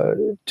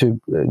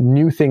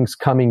new things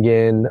coming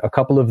in, a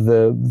couple of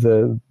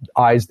the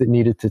I's that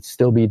needed to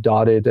still be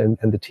dotted and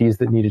the T's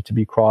that needed to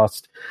be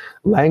crossed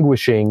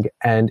languishing.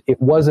 And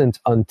it wasn't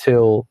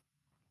until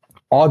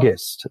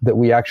August that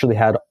we actually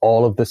had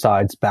all of the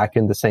sides back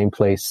in the same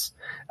place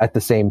at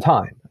the same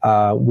time,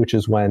 which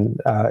is when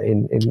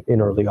in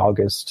early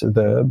August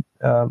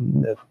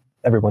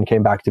everyone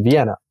came back to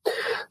Vienna.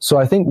 So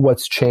I think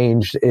what's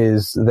changed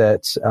is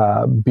that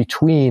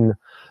between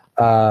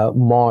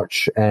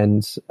March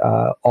and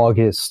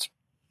August,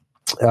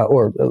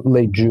 or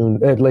late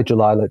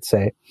July, let's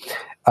say,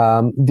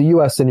 the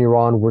U.S. and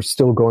Iran were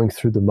still going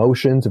through the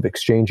motions of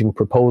exchanging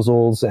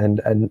proposals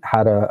and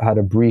had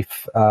a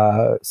brief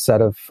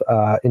set of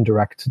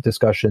indirect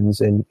discussions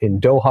in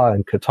Doha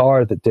and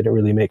Qatar that didn't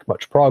really make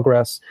much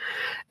progress.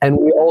 And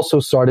we also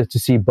started to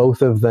see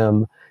both of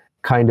them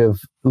kind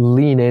of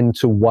lean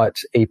into what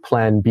a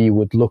plan B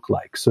would look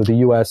like. So the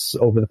U.S.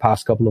 over the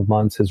past couple of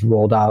months has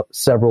rolled out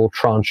several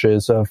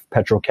tranches of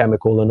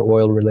petrochemical and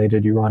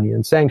oil-related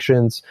Iranian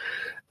sanctions.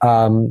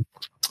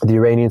 The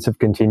Iranians have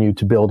continued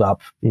to build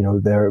up,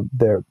 their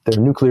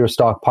nuclear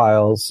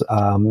stockpiles.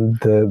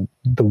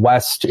 The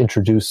West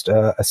introduced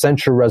a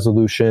censure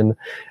resolution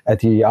at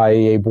the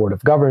IAEA Board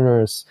of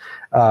Governors.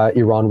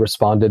 Iran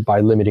responded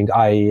by limiting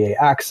IAEA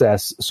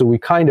access. So we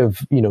kind of,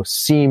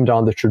 seemed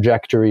on the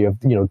trajectory of,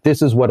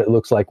 this is what it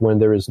looks like when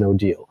there is no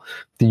deal.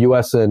 The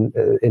U.S.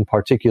 in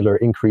particular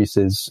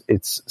increases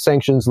its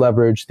sanctions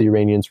leverage. The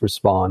Iranians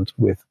respond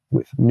with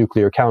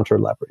nuclear counter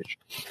leverage.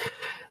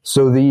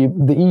 So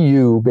the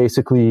EU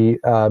basically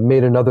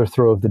made another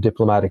throw of the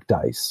diplomatic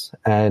dice,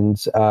 and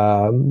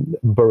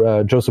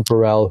Joseph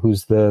Borrell,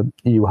 who's the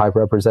EU High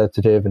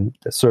Representative and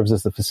serves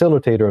as the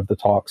facilitator of the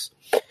talks,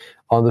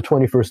 on the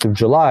 21st of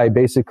July,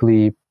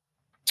 basically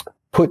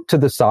put to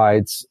the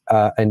sides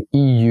an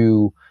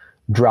EU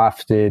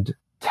drafted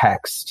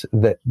text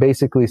that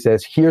basically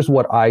says, here's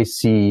what I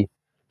see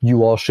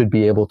you all should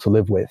be able to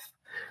live with.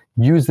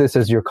 Use this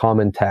as your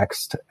common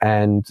text,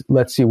 and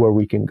let's see where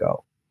we can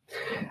go.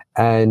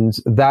 And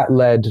that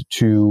led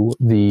to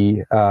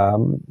the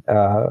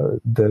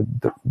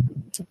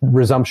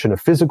resumption of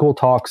physical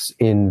talks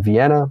in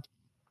Vienna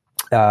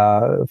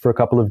for a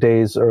couple of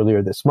days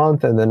earlier this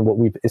month. And then what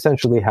we've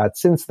essentially had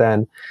since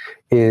then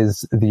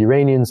is the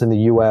Iranians and the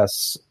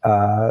U.S.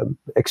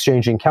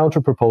 Exchanging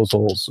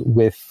counterproposals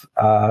with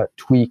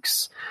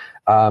tweaks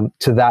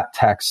to that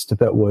text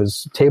that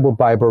was tabled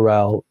by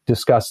Borrell,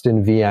 discussed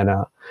in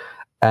Vienna,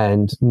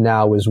 and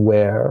now is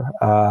where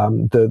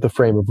the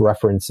frame of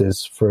reference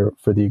is for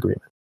the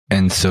agreement.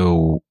 And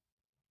so,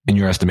 in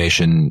your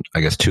estimation,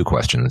 I guess two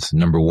questions.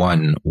 Number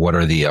one, what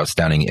are the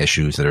outstanding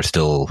issues that are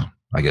still,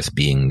 I guess,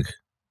 being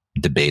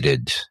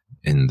debated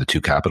in the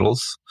two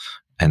capitals?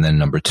 And then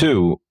number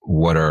two,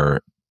 what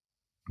are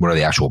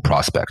the actual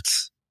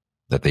prospects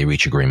that they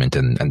reach agreement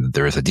and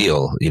there is a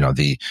deal?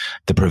 The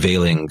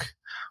prevailing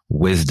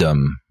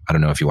wisdom, I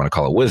don't know if you want to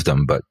call it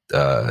wisdom, but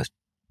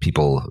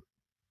people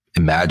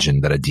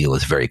imagine that a deal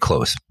is very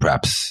close,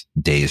 perhaps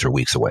days or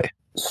weeks away.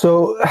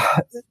 So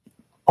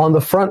on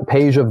the front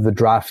page of the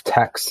draft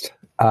text,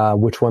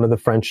 which one of the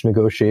French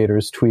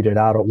negotiators tweeted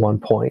out at one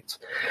point,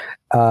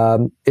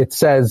 it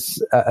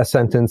says a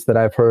sentence that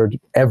I've heard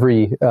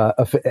every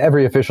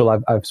official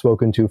I've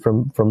spoken to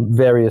from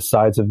various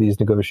sides of these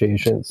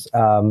negotiations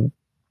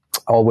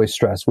always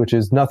stress, which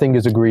is nothing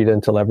is agreed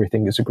until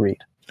everything is agreed.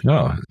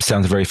 Oh,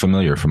 sounds very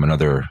familiar from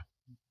another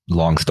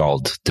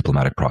long-stalled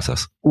diplomatic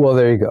process. Well,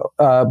 there you go.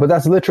 But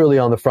that's literally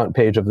on the front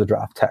page of the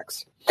draft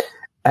text.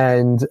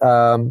 And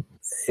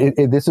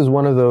this is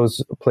one of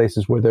those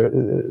places where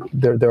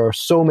there are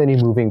so many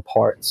moving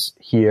parts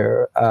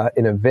here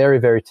in a very,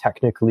 very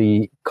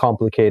technically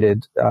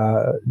complicated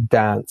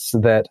dance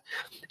that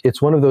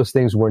it's one of those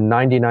things where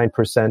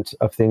 99%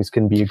 of things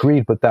can be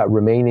agreed, but that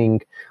remaining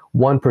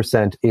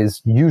 1%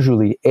 is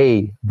usually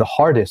A, the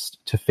hardest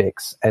to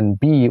fix, and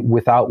B,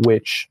 without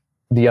which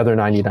the other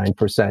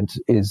 99%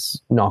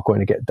 is not going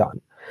to get done.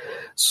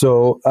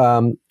 So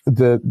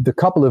the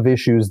couple of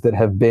issues that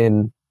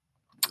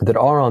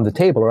are on the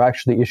table are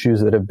actually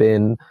issues that have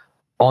been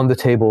on the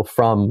table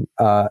from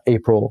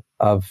April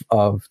of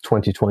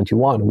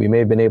 2021. We may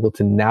have been able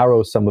to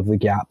narrow some of the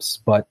gaps,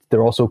 but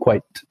they're also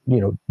quite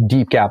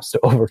deep gaps to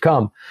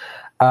overcome.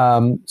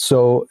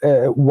 So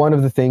one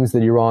of the things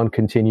that Iran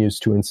continues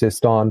to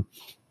insist on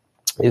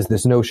is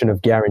this notion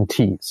of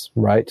guarantees,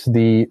 right?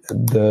 The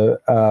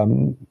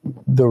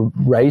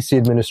Raisi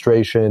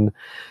administration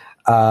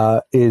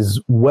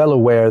is well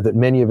aware that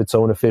many of its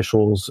own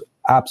officials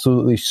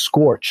absolutely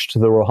scorched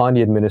the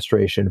Rouhani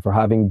administration for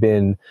having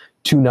been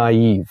too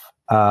naive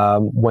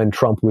when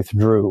Trump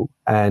withdrew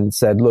and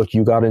said, look,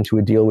 you got into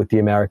a deal with the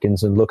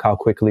Americans and look how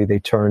quickly they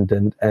turned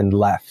and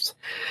left.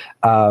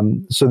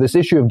 So this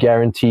issue of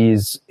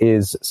guarantees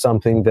is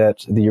something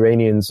that the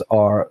Iranians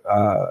are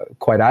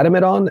quite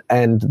adamant on,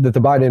 and that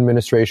the Biden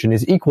administration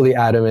is equally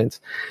adamant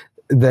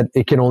that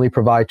it can only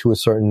provide to a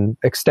certain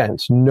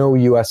extent. No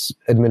U.S.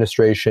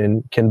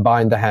 administration can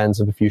bind the hands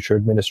of a future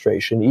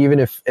administration. Even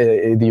if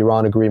the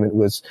Iran agreement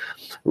was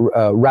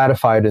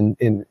ratified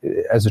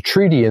as a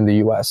treaty in the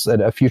U.S.,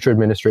 a future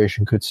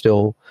administration could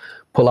still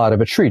pull out of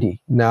a treaty.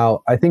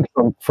 Now, I think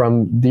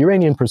from the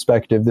Iranian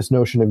perspective, this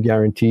notion of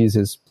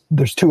guarantees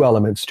there's two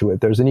elements to it.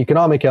 There's an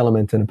economic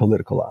element and a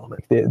political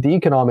element. The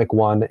economic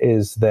one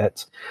is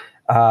that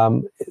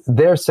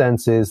their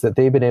sense is that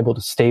they've been able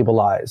to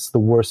stabilize the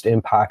worst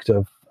impact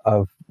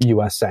of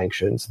U.S.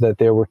 sanctions, that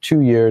there were 2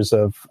 years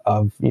of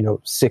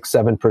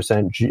 6-7%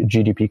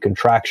 GDP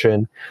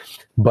contraction,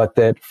 but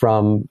that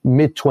from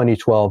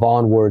mid-2012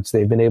 onwards,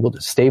 they've been able to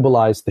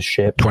stabilize the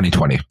ship.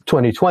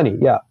 2020,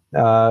 yeah.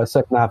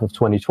 Second half of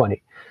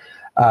 2020.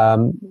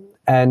 And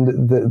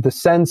the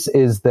sense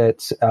is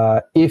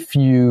that if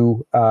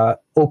you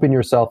open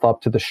yourself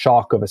up to the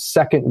shock of a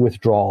second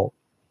withdrawal,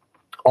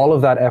 all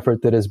of that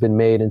effort that has been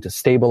made into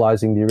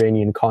stabilizing the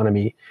Iranian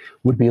economy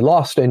would be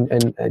lost,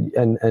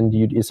 and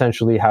you'd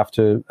essentially have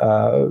to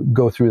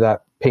go through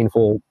that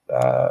painful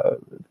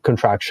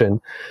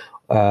contraction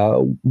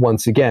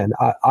once again.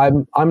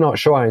 I'm not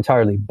sure I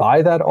entirely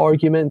buy that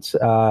argument,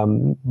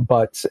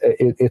 but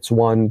it's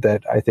one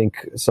that I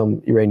think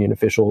some Iranian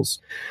officials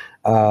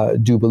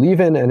do believe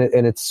in,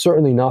 and it's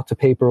certainly not to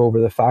paper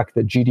over the fact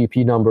that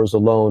GDP numbers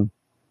alone,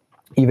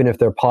 even if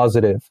they're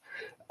positive,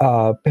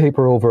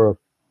 paper over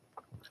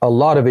a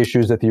lot of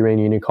issues that the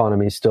Iranian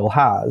economy still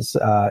has: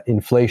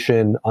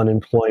 inflation,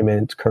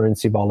 unemployment,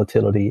 currency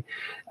volatility.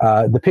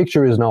 The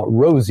picture is not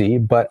rosy,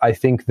 but I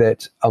think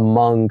that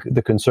among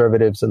the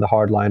conservatives and the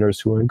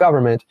hardliners who are in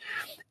government,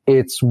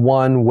 it's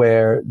one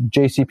where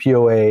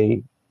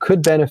JCPOA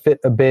could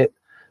benefit a bit,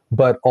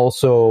 but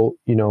also,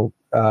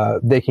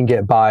 they can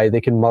get by,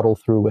 they can muddle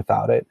through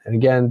without it. And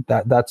again,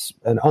 that's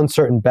an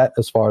uncertain bet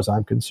as far as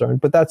I'm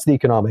concerned, but that's the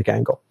economic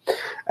angle.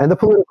 And the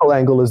political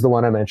angle is the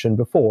one I mentioned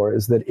before,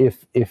 is that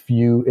if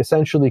you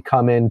essentially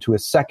come into a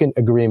second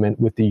agreement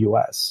with the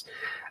US,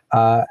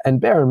 and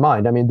bear in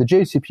mind, I mean, the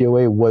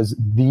JCPOA was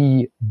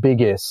the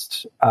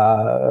biggest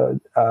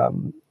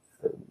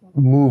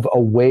move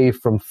away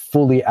from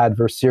fully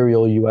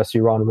adversarial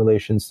US-Iran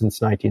relations since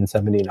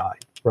 1979,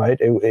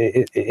 right?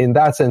 In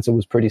that sense, it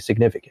was pretty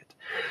significant.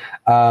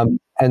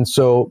 And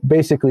so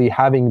basically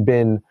having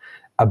been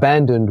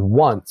abandoned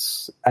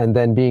once and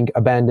then being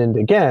abandoned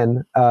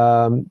again,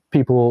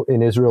 people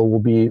in Israel will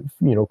be,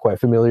 quite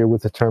familiar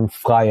with the term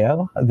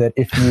frère, that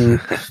if you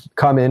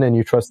come in and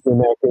you trust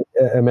the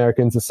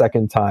Americans a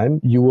second time,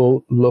 you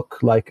will look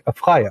like a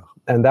frère.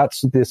 And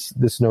that's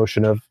this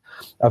notion of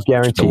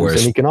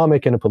guarantees, an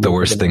economic and a political. The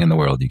worst thing in the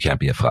world. You can't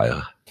be a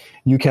frère.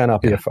 You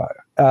cannot be a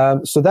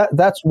frère. So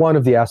that's one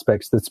of the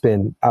aspects that's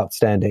been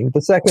outstanding.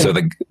 The second. So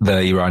the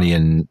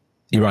Iranians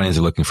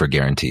are looking for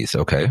guarantees.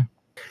 Okay.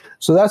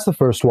 So that's the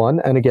first one.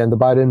 And again, the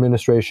Biden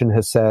administration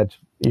has said,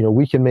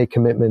 we can make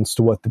commitments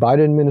to what the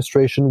Biden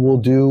administration will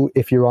do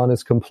if Iran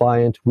is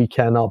compliant. We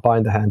cannot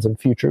bind the hands of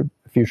future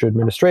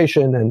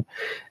administration. And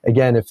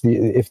again, if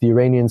the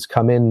Iranians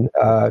come in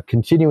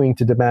continuing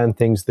to demand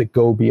things that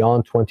go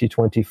beyond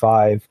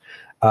 2025,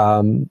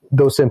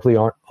 those simply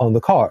aren't on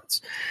the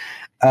cards.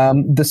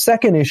 The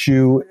second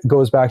issue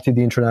goes back to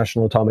the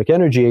International Atomic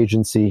Energy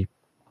Agency,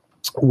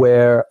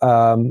 where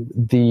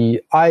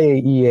the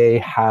IAEA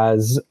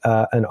has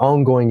an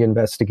ongoing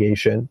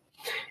investigation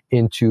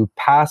into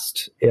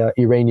past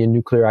Iranian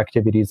nuclear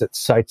activities at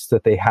sites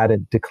that they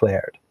hadn't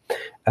declared.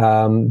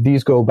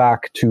 These go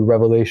back to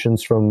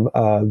revelations from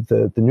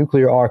the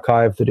nuclear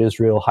archive that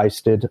Israel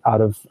heisted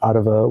out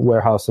of a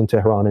warehouse in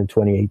Tehran in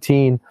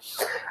 2018.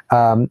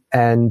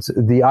 And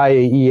the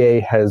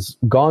IAEA has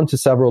gone to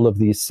several of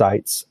these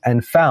sites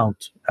and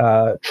found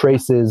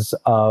traces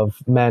of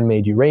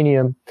man-made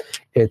uranium.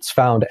 It's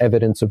found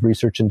evidence of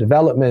research and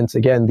development.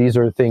 Again, these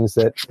are things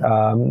that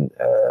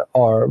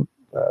are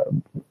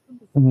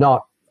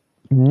not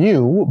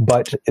new,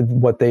 but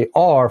what they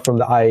are from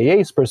the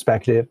IAEA's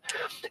perspective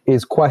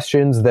is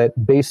questions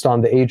that, based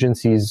on the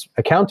agency's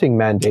accounting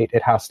mandate,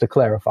 it has to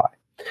clarify.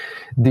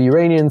 The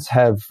Iranians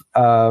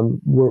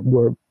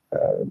were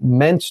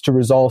meant to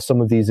resolve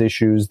some of these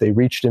issues. They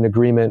reached an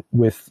agreement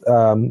with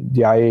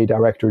the IAEA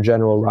Director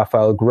General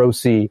Rafael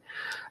Grossi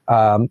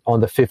on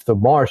the 5th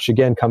of March,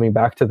 again, coming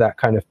back to that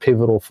kind of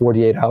pivotal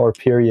 48-hour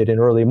period in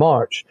early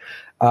March.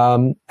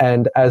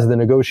 And as the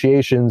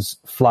negotiations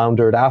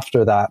floundered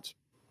after that,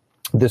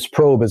 this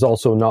probe has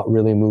also not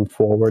really moved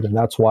forward, and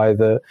that's why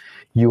the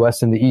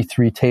U.S. and the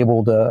E3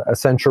 tabled a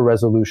censure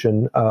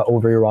resolution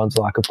over Iran's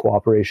lack of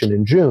cooperation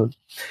in June.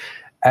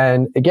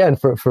 And again,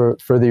 for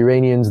the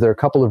Iranians, there are a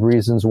couple of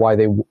reasons why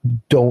they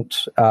don't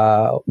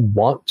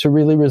want to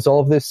really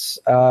resolve this,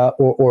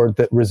 or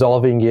that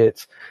resolving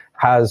it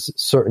has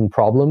certain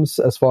problems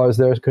as far as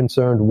they're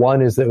concerned.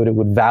 One is that it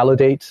would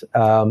validate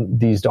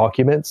these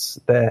documents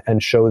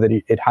and show that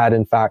it had,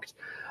 in fact,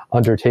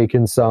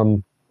 undertaken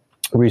some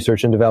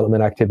research and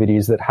development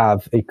activities that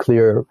have a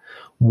clear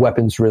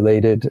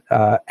weapons-related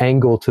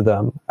angle to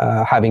them,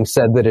 having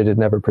said that it had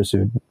never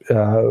pursued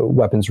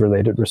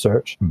weapons-related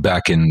research.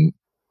 Back in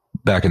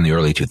the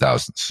early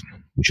 2000s,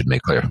 we should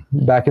make clear.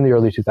 Back in the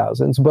early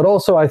 2000s. But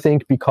also, I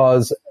think,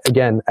 because,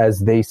 again, as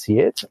they see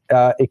it,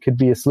 it could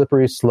be a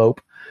slippery slope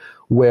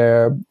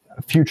where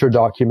future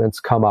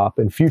documents come up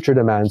and future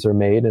demands are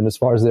made. And as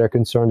far as they're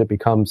concerned,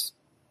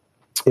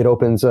 it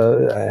opens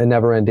a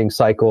never-ending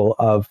cycle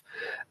of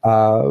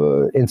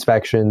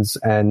inspections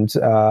and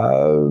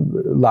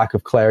lack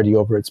of clarity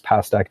over its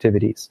past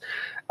activities.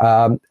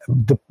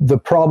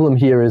 The problem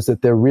here is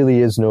that there really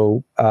is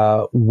no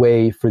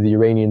way for the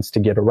Iranians to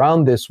get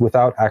around this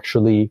without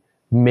actually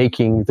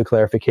making the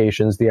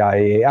clarifications the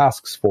IAEA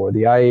asks for.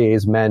 The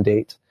IAEA's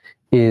mandate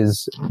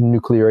is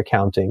nuclear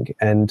accounting,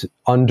 and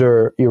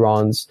under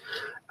Iran's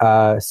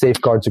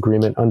safeguards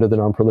agreement, under the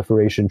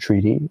Non-Proliferation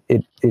Treaty,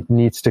 it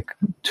needs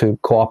to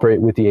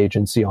cooperate with the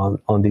agency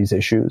on these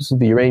issues.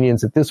 The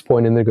Iranians at this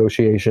point in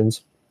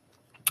negotiations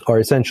are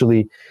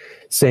essentially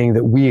saying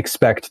that we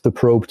expect the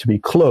probe to be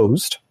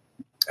closed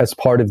as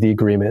part of the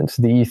agreement.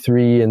 The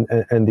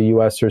E3 and the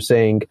US are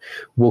saying,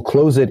 we'll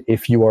close it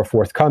if you are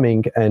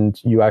forthcoming and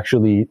you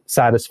actually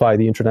satisfy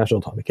the International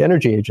Atomic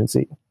Energy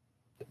Agency.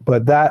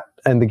 But that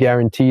and the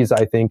guarantees,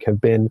 I think, have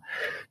been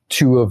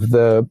two of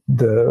the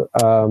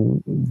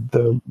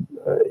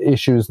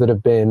issues that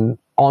have been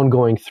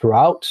ongoing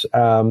throughout.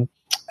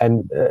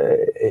 In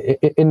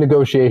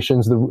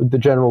negotiations, the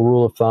general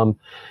rule of thumb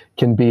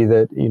can be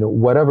that,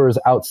 whatever is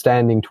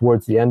outstanding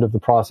towards the end of the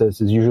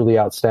process is usually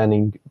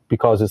outstanding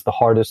because it's the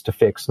hardest to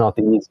fix, not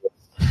the easiest.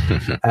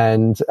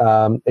 And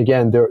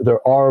again,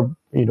 there are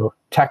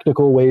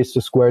technical ways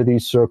to square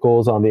these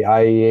circles on the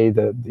IAEA.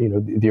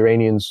 The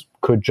Iranians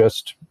could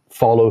just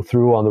follow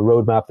through on the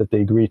roadmap that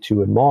they agreed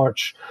to in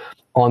March.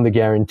 On the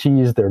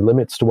guarantees, there are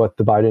limits to what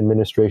the Biden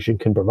administration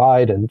can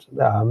provide, and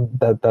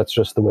that's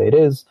just the way it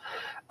is.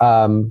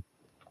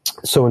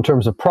 So in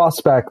terms of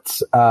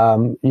prospects,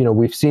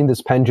 we've seen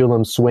this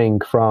pendulum swing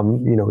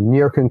from,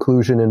 near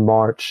conclusion in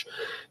March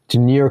to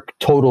near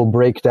total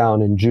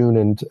breakdown in June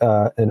and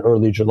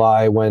early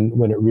July, when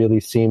it really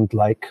seemed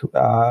like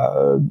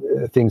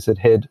things had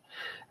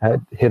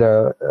hit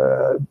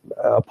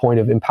a point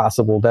of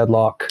impassable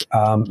deadlock,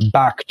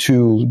 back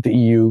to the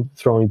EU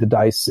throwing the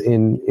dice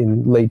in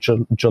late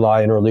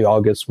July and early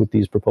August with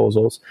these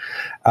proposals.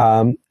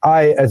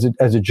 I, as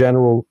a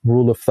general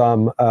rule of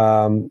thumb,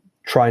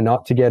 try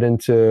not to get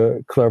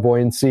into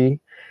clairvoyancy.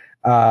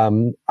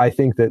 I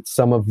think that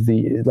some of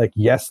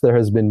yes, there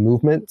has been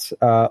movement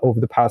over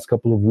the past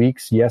couple of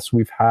weeks. Yes,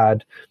 we've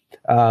had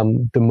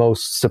the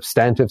most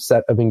substantive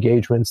set of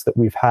engagements that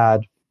we've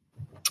had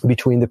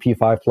between the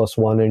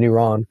P5+1 and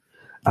Iran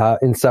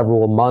in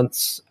several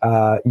months.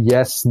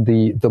 Yes,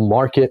 the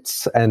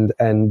markets and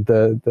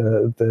the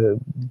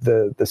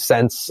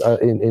sense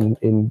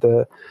in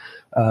the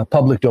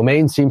public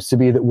domain seems to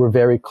be that we're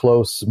very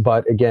close,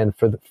 but again,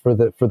 for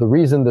the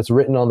reason that's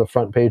written on the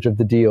front page of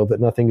the deal, that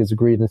nothing is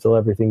agreed until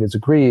everything is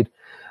agreed.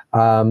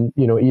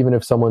 Even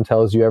if someone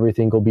tells you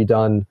everything will be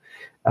done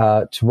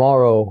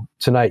tomorrow,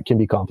 tonight can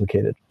be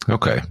complicated.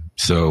 Okay,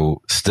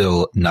 so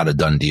still not a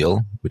done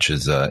deal, which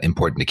is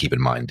important to keep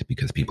in mind,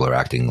 because people are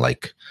acting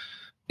like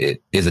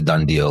it is a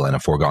done deal and a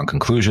foregone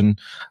conclusion,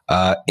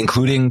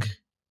 including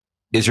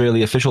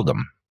Israeli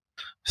officialdom.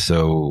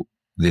 So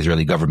the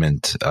Israeli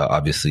government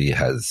obviously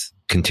has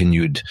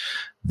continued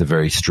the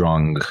very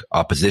strong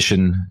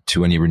opposition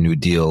to any renewed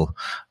deal.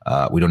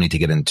 We don't need to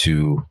get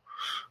into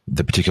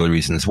the particular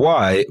reasons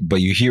why, but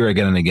you hear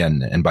again and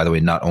again, and by the way,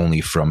 not only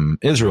from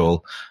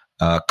Israel,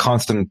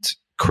 constant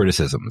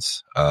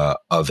criticisms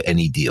of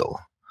any deal,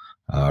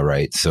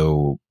 right?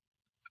 So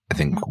I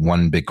think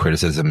one big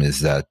criticism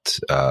is that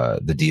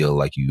the deal,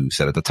 like you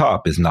said at the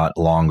top, is not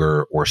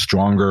longer or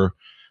stronger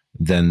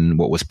than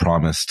what was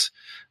promised,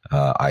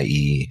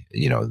 i.e.,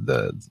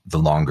 the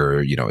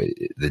longer,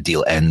 the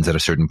deal ends at a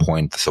certain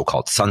point, the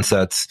so-called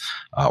sunsets,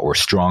 or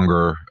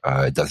stronger.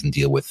 It doesn't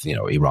deal with,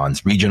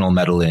 Iran's regional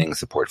meddling,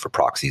 support for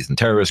proxies and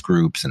terrorist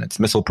groups, and its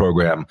missile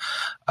program.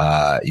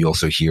 You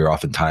also hear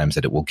oftentimes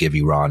that it will give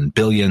Iran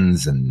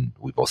billions, and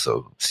we've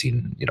also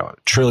seen, a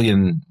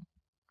trillion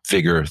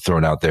figure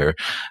thrown out there,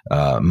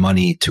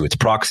 money to its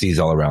proxies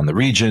all around the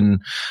region.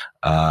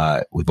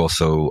 We've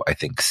also, I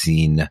think,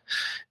 seen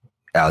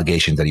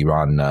allegations that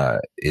Iran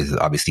is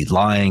obviously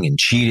lying and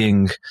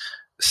cheating.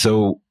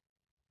 So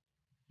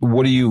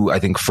what do you, I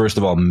think, first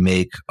of all,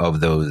 make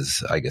of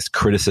those, I guess,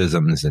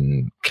 criticisms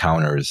and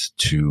counters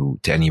to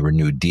any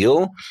renewed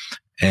deal?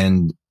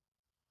 And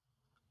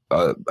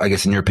I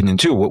guess in your opinion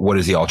too, what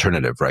is the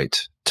alternative, right,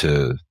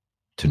 to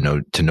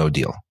no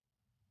deal?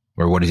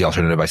 Or what is the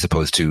alternative, I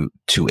suppose, to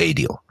a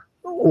deal?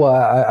 Well,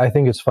 I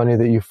think it's funny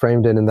that you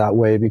framed it in that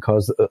way,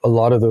 because a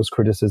lot of those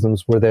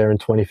criticisms were there in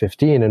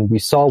 2015, and we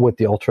saw what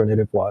the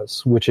alternative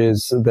was, which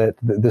is that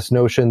this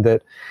notion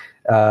that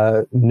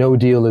no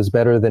deal is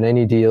better than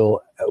any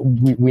deal.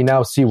 We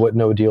now see what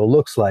no deal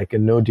looks like,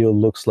 and no deal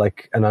looks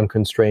like an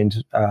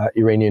unconstrained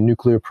Iranian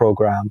nuclear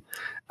program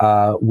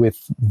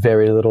with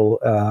very little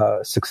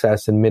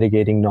success in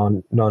mitigating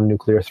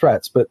non-nuclear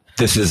threats. But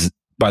this is,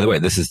 by the way,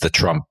 this is the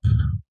Trump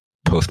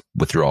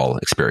post-withdrawal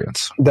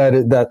experience.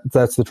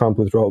 That's the Trump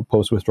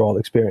post-withdrawal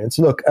experience.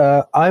 Look,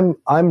 I'm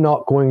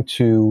not going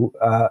to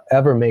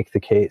ever make the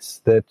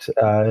case that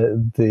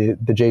the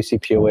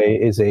JCPOA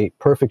is a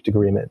perfect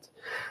agreement,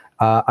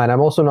 and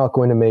I'm also not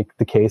going to make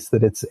the case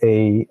that it's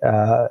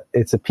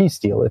a peace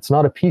deal. It's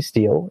not a peace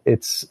deal.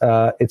 It's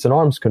an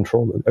arms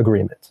control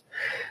agreement.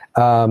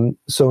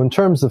 So in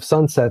terms of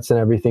sunsets and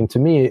everything, to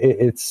me,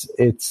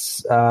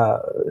 it's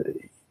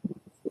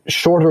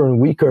shorter and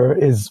weaker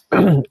is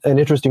an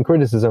interesting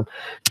criticism.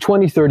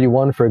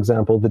 2031, for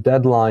example, the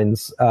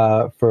deadlines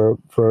for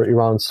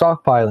Iran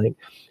stockpiling,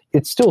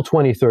 it's still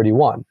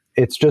 2031.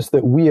 It's just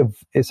that we have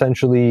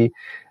essentially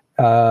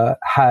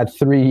had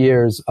 3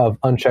 years of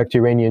unchecked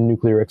Iranian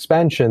nuclear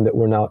expansion that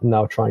we're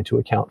now trying to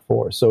account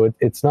for. So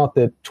it's not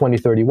that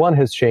 2031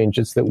 has changed,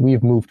 it's that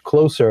we've moved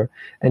closer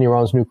and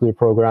Iran's nuclear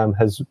program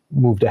has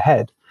moved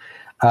ahead.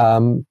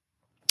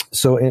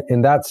 So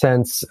in that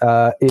sense,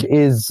 it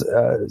is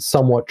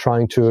somewhat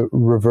trying to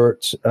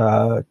revert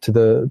to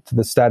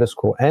the status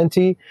quo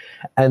ante,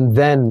 and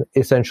then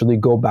essentially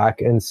go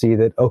back and see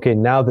that, okay,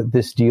 now that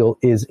this deal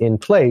is in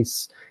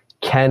place,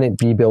 can it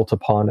be built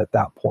upon at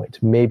that point?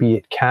 Maybe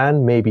it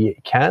can, maybe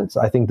it can't.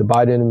 I think the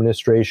Biden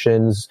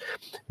administration's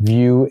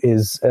view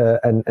is,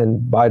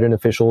 and Biden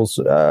officials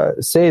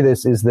say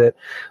this, is that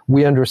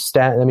we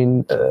understand. I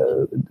mean,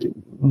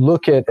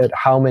 look at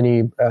how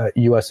many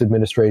U.S.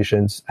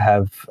 administrations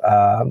have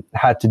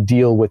had to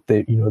deal with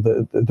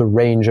the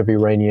range of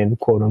Iranian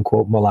quote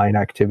unquote malign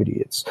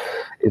activity.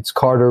 It's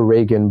Carter,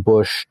 Reagan,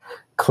 Bush,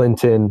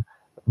 Clinton,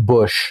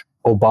 Bush,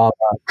 Obama,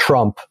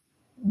 Trump,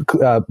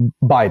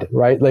 Biden,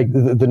 right? Like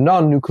the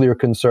non-nuclear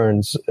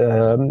concerns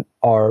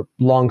are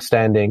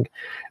longstanding.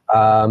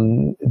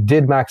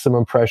 Did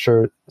maximum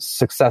pressure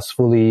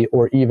successfully,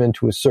 or even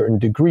to a certain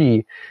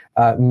degree,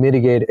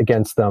 mitigate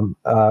against them?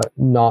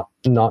 Not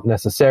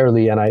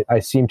necessarily. And I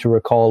seem to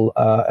recall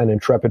an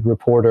intrepid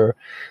reporter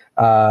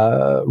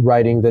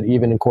writing that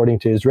even according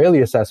to Israeli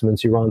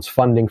assessments, Iran's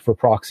funding for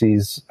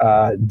proxies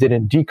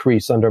didn't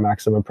decrease under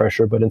maximum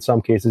pressure, but in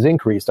some cases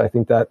increased. I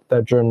think that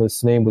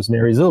journalist's name was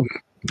Neri Zilber.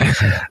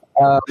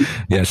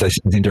 Yes, I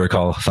seem to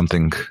recall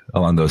something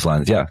along those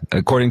lines. Yeah,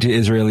 according to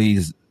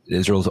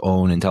Israel's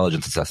own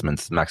intelligence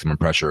assessments, maximum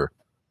pressure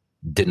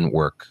didn't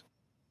work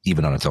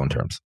even on its own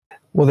terms.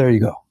 Well, there you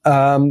go.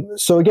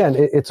 So again,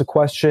 it's a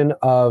question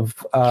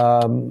of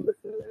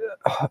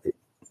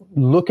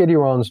look at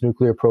Iran's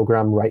nuclear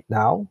program right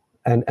now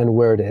and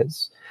where it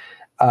is.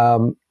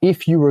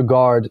 If you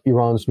regard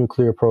Iran's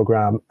nuclear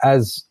program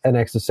as an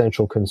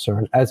existential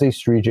concern, as a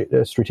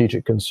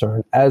strategic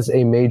concern, as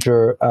a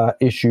major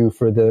issue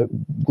for the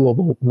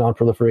global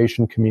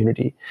nonproliferation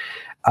community,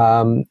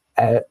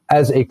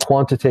 as a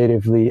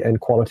quantitatively and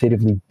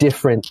qualitatively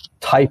different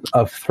type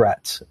of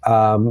threat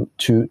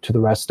to the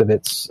rest of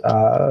its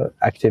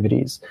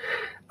activities,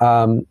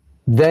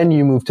 then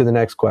you move to the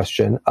next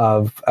question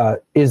of,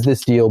 is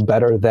this deal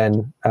better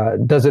than,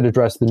 does it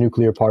address the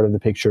nuclear part of the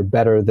picture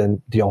better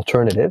than the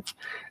alternative?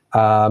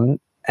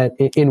 And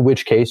in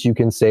which case you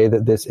can say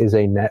that this is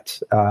a net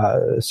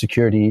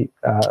security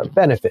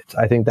benefit.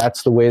 I think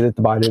that's the way that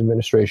the Biden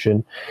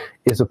administration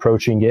is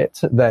approaching it,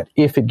 that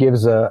if it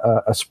gives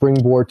a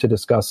springboard to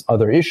discuss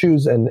other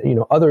issues, and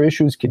other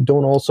issues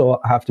don't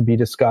also have to be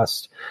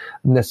discussed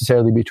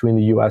necessarily between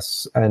the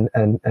U.S. and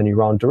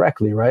Iran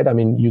directly, right? I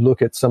mean, you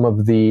look at some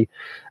of the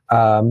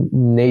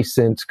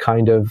nascent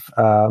kind of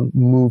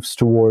moves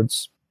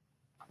towards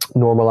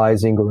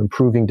normalizing or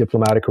improving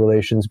diplomatic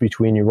relations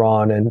between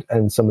Iran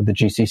and some of the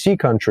GCC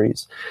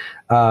countries.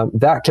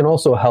 That can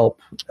also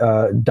help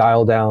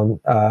dial down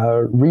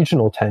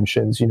regional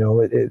tensions.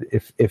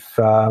 If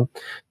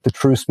the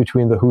truce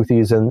between the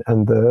Houthis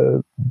and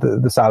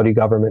the Saudi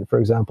government, for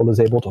example, is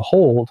able to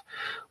hold,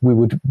 we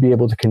would be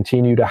able to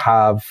continue to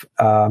have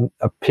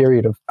a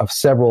period of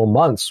several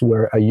months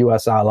where a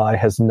U.S. ally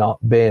has not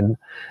been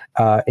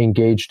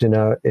engaged in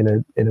a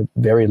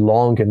very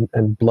long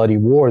and bloody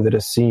war that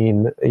has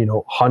seen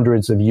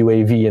hundreds of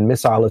UAV and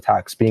missile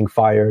attacks being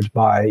fired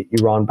by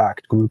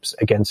Iran-backed groups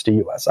against a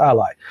U.S.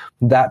 ally.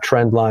 That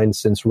trend line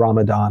since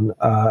Ramadan,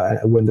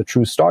 when the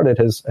truce started,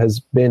 has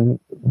been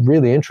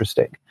really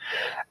interesting.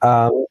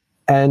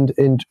 And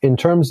in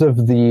terms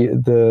of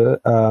the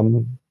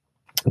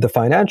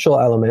financial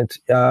element,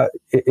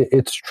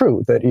 it's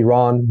true that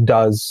Iran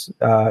does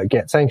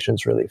get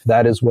sanctions relief.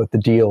 That is what the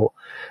deal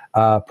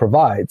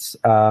provides.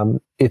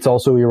 It's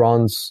also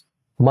Iran's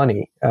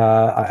money,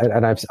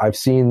 and I've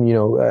seen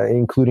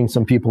including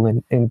some people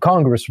in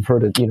Congress refer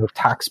to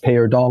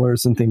taxpayer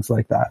dollars and things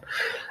like that.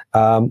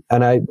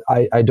 And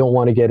I don't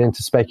want to get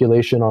into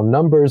speculation on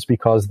numbers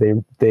because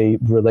they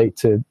relate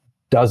to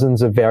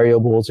dozens of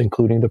variables,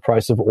 including the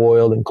price of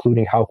oil,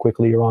 including how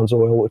quickly Iran's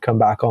oil would come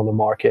back on the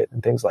market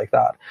and things like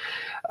that.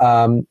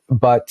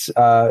 But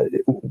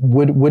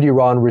would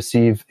Iran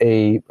receive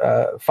a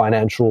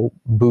financial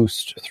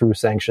boost through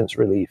sanctions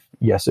relief?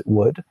 Yes, it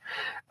would.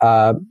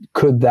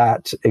 Could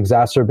that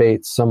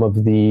exacerbate some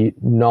of the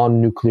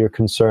non-nuclear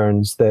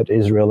concerns that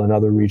Israel and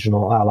other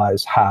regional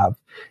allies have?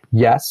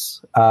 Yes.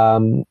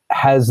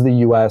 Has the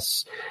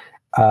U.S.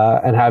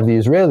 And have the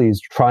Israelis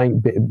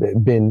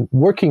been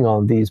working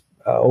on these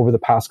over the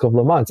past couple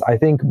of months? I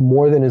think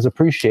more than is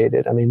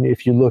appreciated. I mean,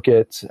 if you look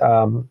at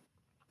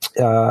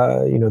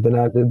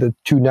the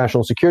two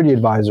national security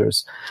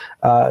advisors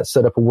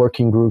set up a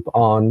working group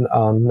on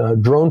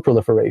drone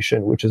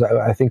proliferation, which is,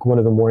 I think, one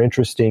of the more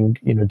interesting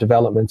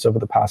developments over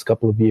the past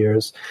couple of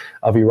years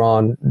of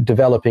Iran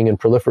developing and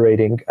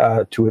proliferating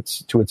to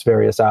its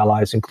various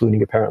allies,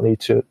 including apparently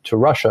to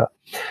Russia.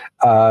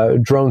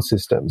 Drone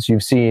systems.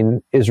 You've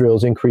seen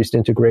Israel's increased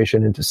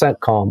integration into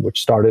CENTCOM, which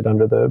started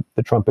under the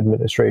Trump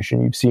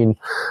administration. You've seen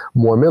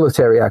more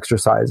military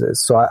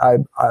exercises. So I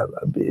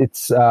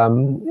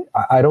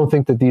don't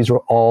think that these are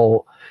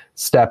all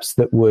steps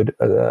that would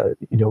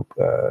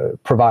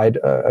provide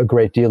a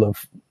great deal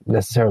of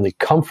necessarily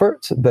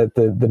comfort that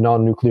the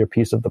non-nuclear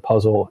piece of the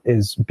puzzle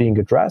is being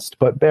addressed.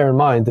 But bear in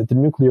mind that the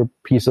nuclear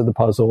piece of the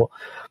puzzle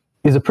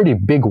is a pretty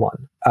big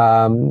one.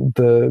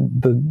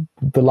 The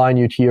line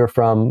you'd hear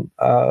from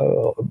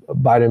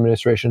Biden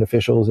administration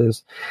officials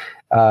is,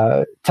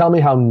 tell me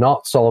how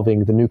not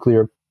solving the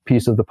nuclear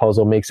piece of the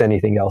puzzle makes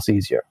anything else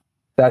easier.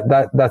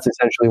 That's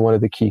essentially one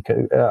of the key,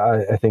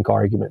 I think,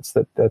 arguments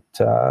that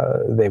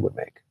they would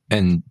make.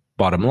 And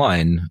bottom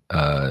line,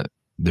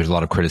 there's a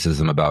lot of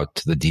criticism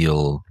about the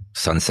deal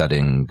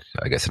sunsetting,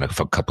 I guess, in a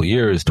couple of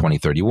years,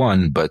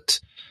 2031. But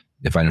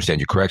if I understand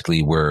you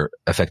correctly, we're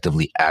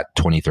effectively at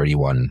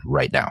 2031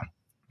 right now.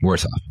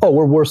 Worse off. Oh,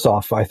 we're worse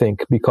off, I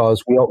think,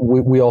 because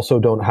we also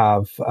don't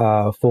have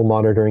full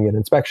monitoring and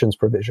inspections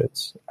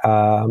provisions.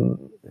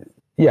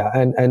 Yeah,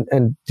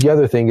 and the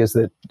other thing is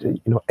that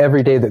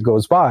every day that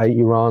goes by,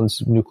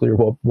 Iran's nuclear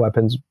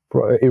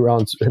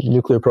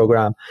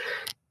program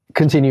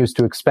continues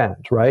to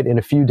expand. Right, in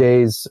a few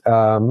days,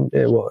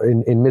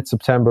 in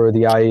mid-September,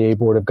 the IAEA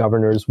Board of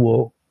Governors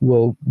will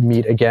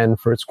meet again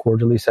for its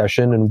quarterly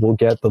session, and we'll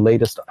get the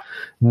latest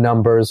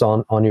numbers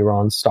on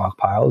Iran's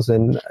stockpiles.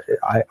 And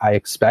I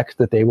expect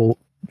that they will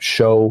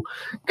show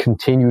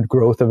continued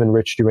growth of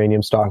enriched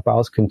uranium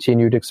stockpiles,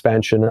 continued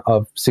expansion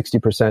of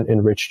 60%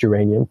 enriched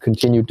uranium,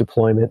 continued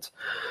deployment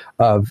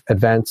of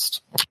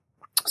advanced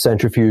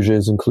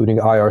centrifuges, including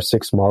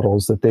IR6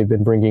 models that they've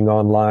been bringing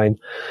online.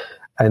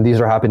 And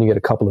these are happening at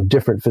a couple of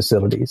different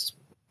facilities.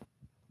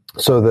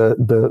 So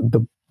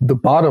the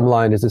bottom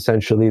line is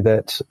essentially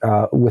that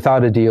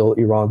without a deal,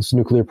 Iran's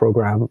nuclear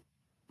program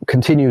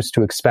continues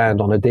to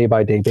expand on a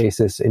day-by-day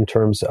basis in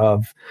terms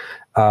of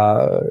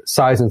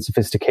size and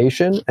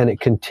sophistication, and it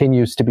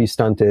continues to be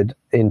stunted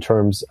in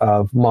terms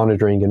of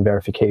monitoring and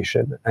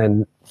verification.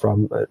 And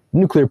from a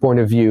nuclear point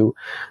of view,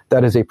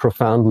 that is a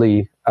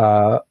profoundly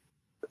bad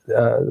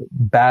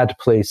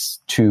place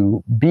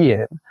to be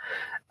in.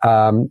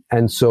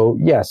 And so,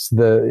 yes,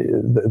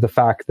 the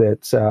fact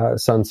that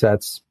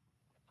sunsets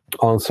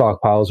on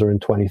stockpiles are in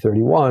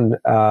 2031,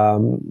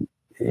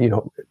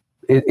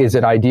 is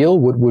it ideal?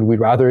 Would we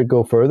rather it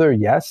go further?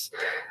 Yes.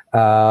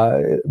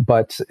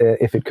 But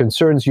if it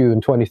concerns you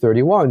in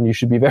 2031, you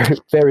should be very,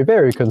 very,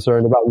 very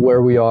concerned about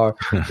where we are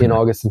in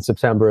August and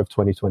September of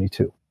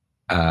 2022.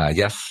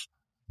 Yes,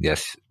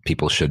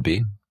 people should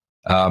be.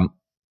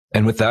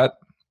 And with that,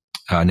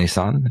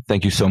 Neysan,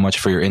 thank you so much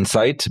for your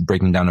insight,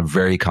 breaking down a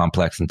very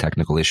complex and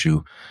technical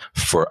issue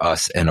for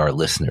us and our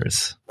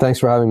listeners. Thanks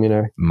for having me,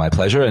 Neri. My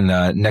pleasure. And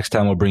next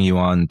time we'll bring you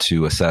on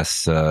to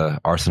assess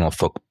Arsenal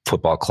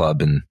Football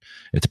Club and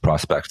its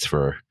prospects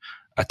for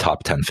a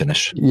top 10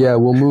 finish. Yeah,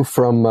 we'll move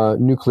from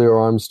nuclear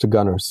arms to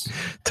gunners.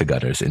 To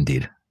gunners,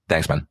 indeed.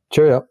 Thanks, man.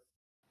 Cheerio.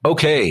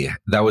 Okay,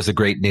 that was the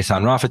great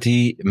Neysan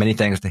Rafati. Many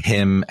thanks to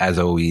him, as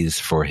always,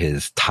 for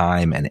his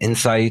time and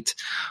insight.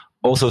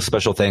 Also,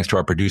 special thanks to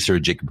our producer,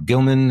 Jacob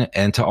Gilman,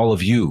 and to all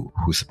of you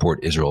who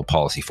support Israel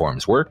Policy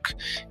Forum's work,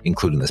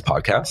 including this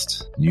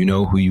podcast. You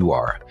know who you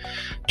are.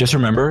 Just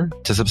remember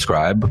to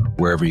subscribe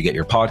wherever you get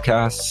your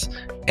podcasts.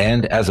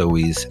 And as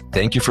always,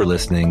 thank you for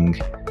listening.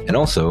 And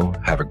also,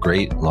 have a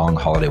great long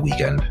holiday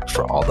weekend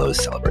for all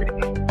those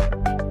celebrating.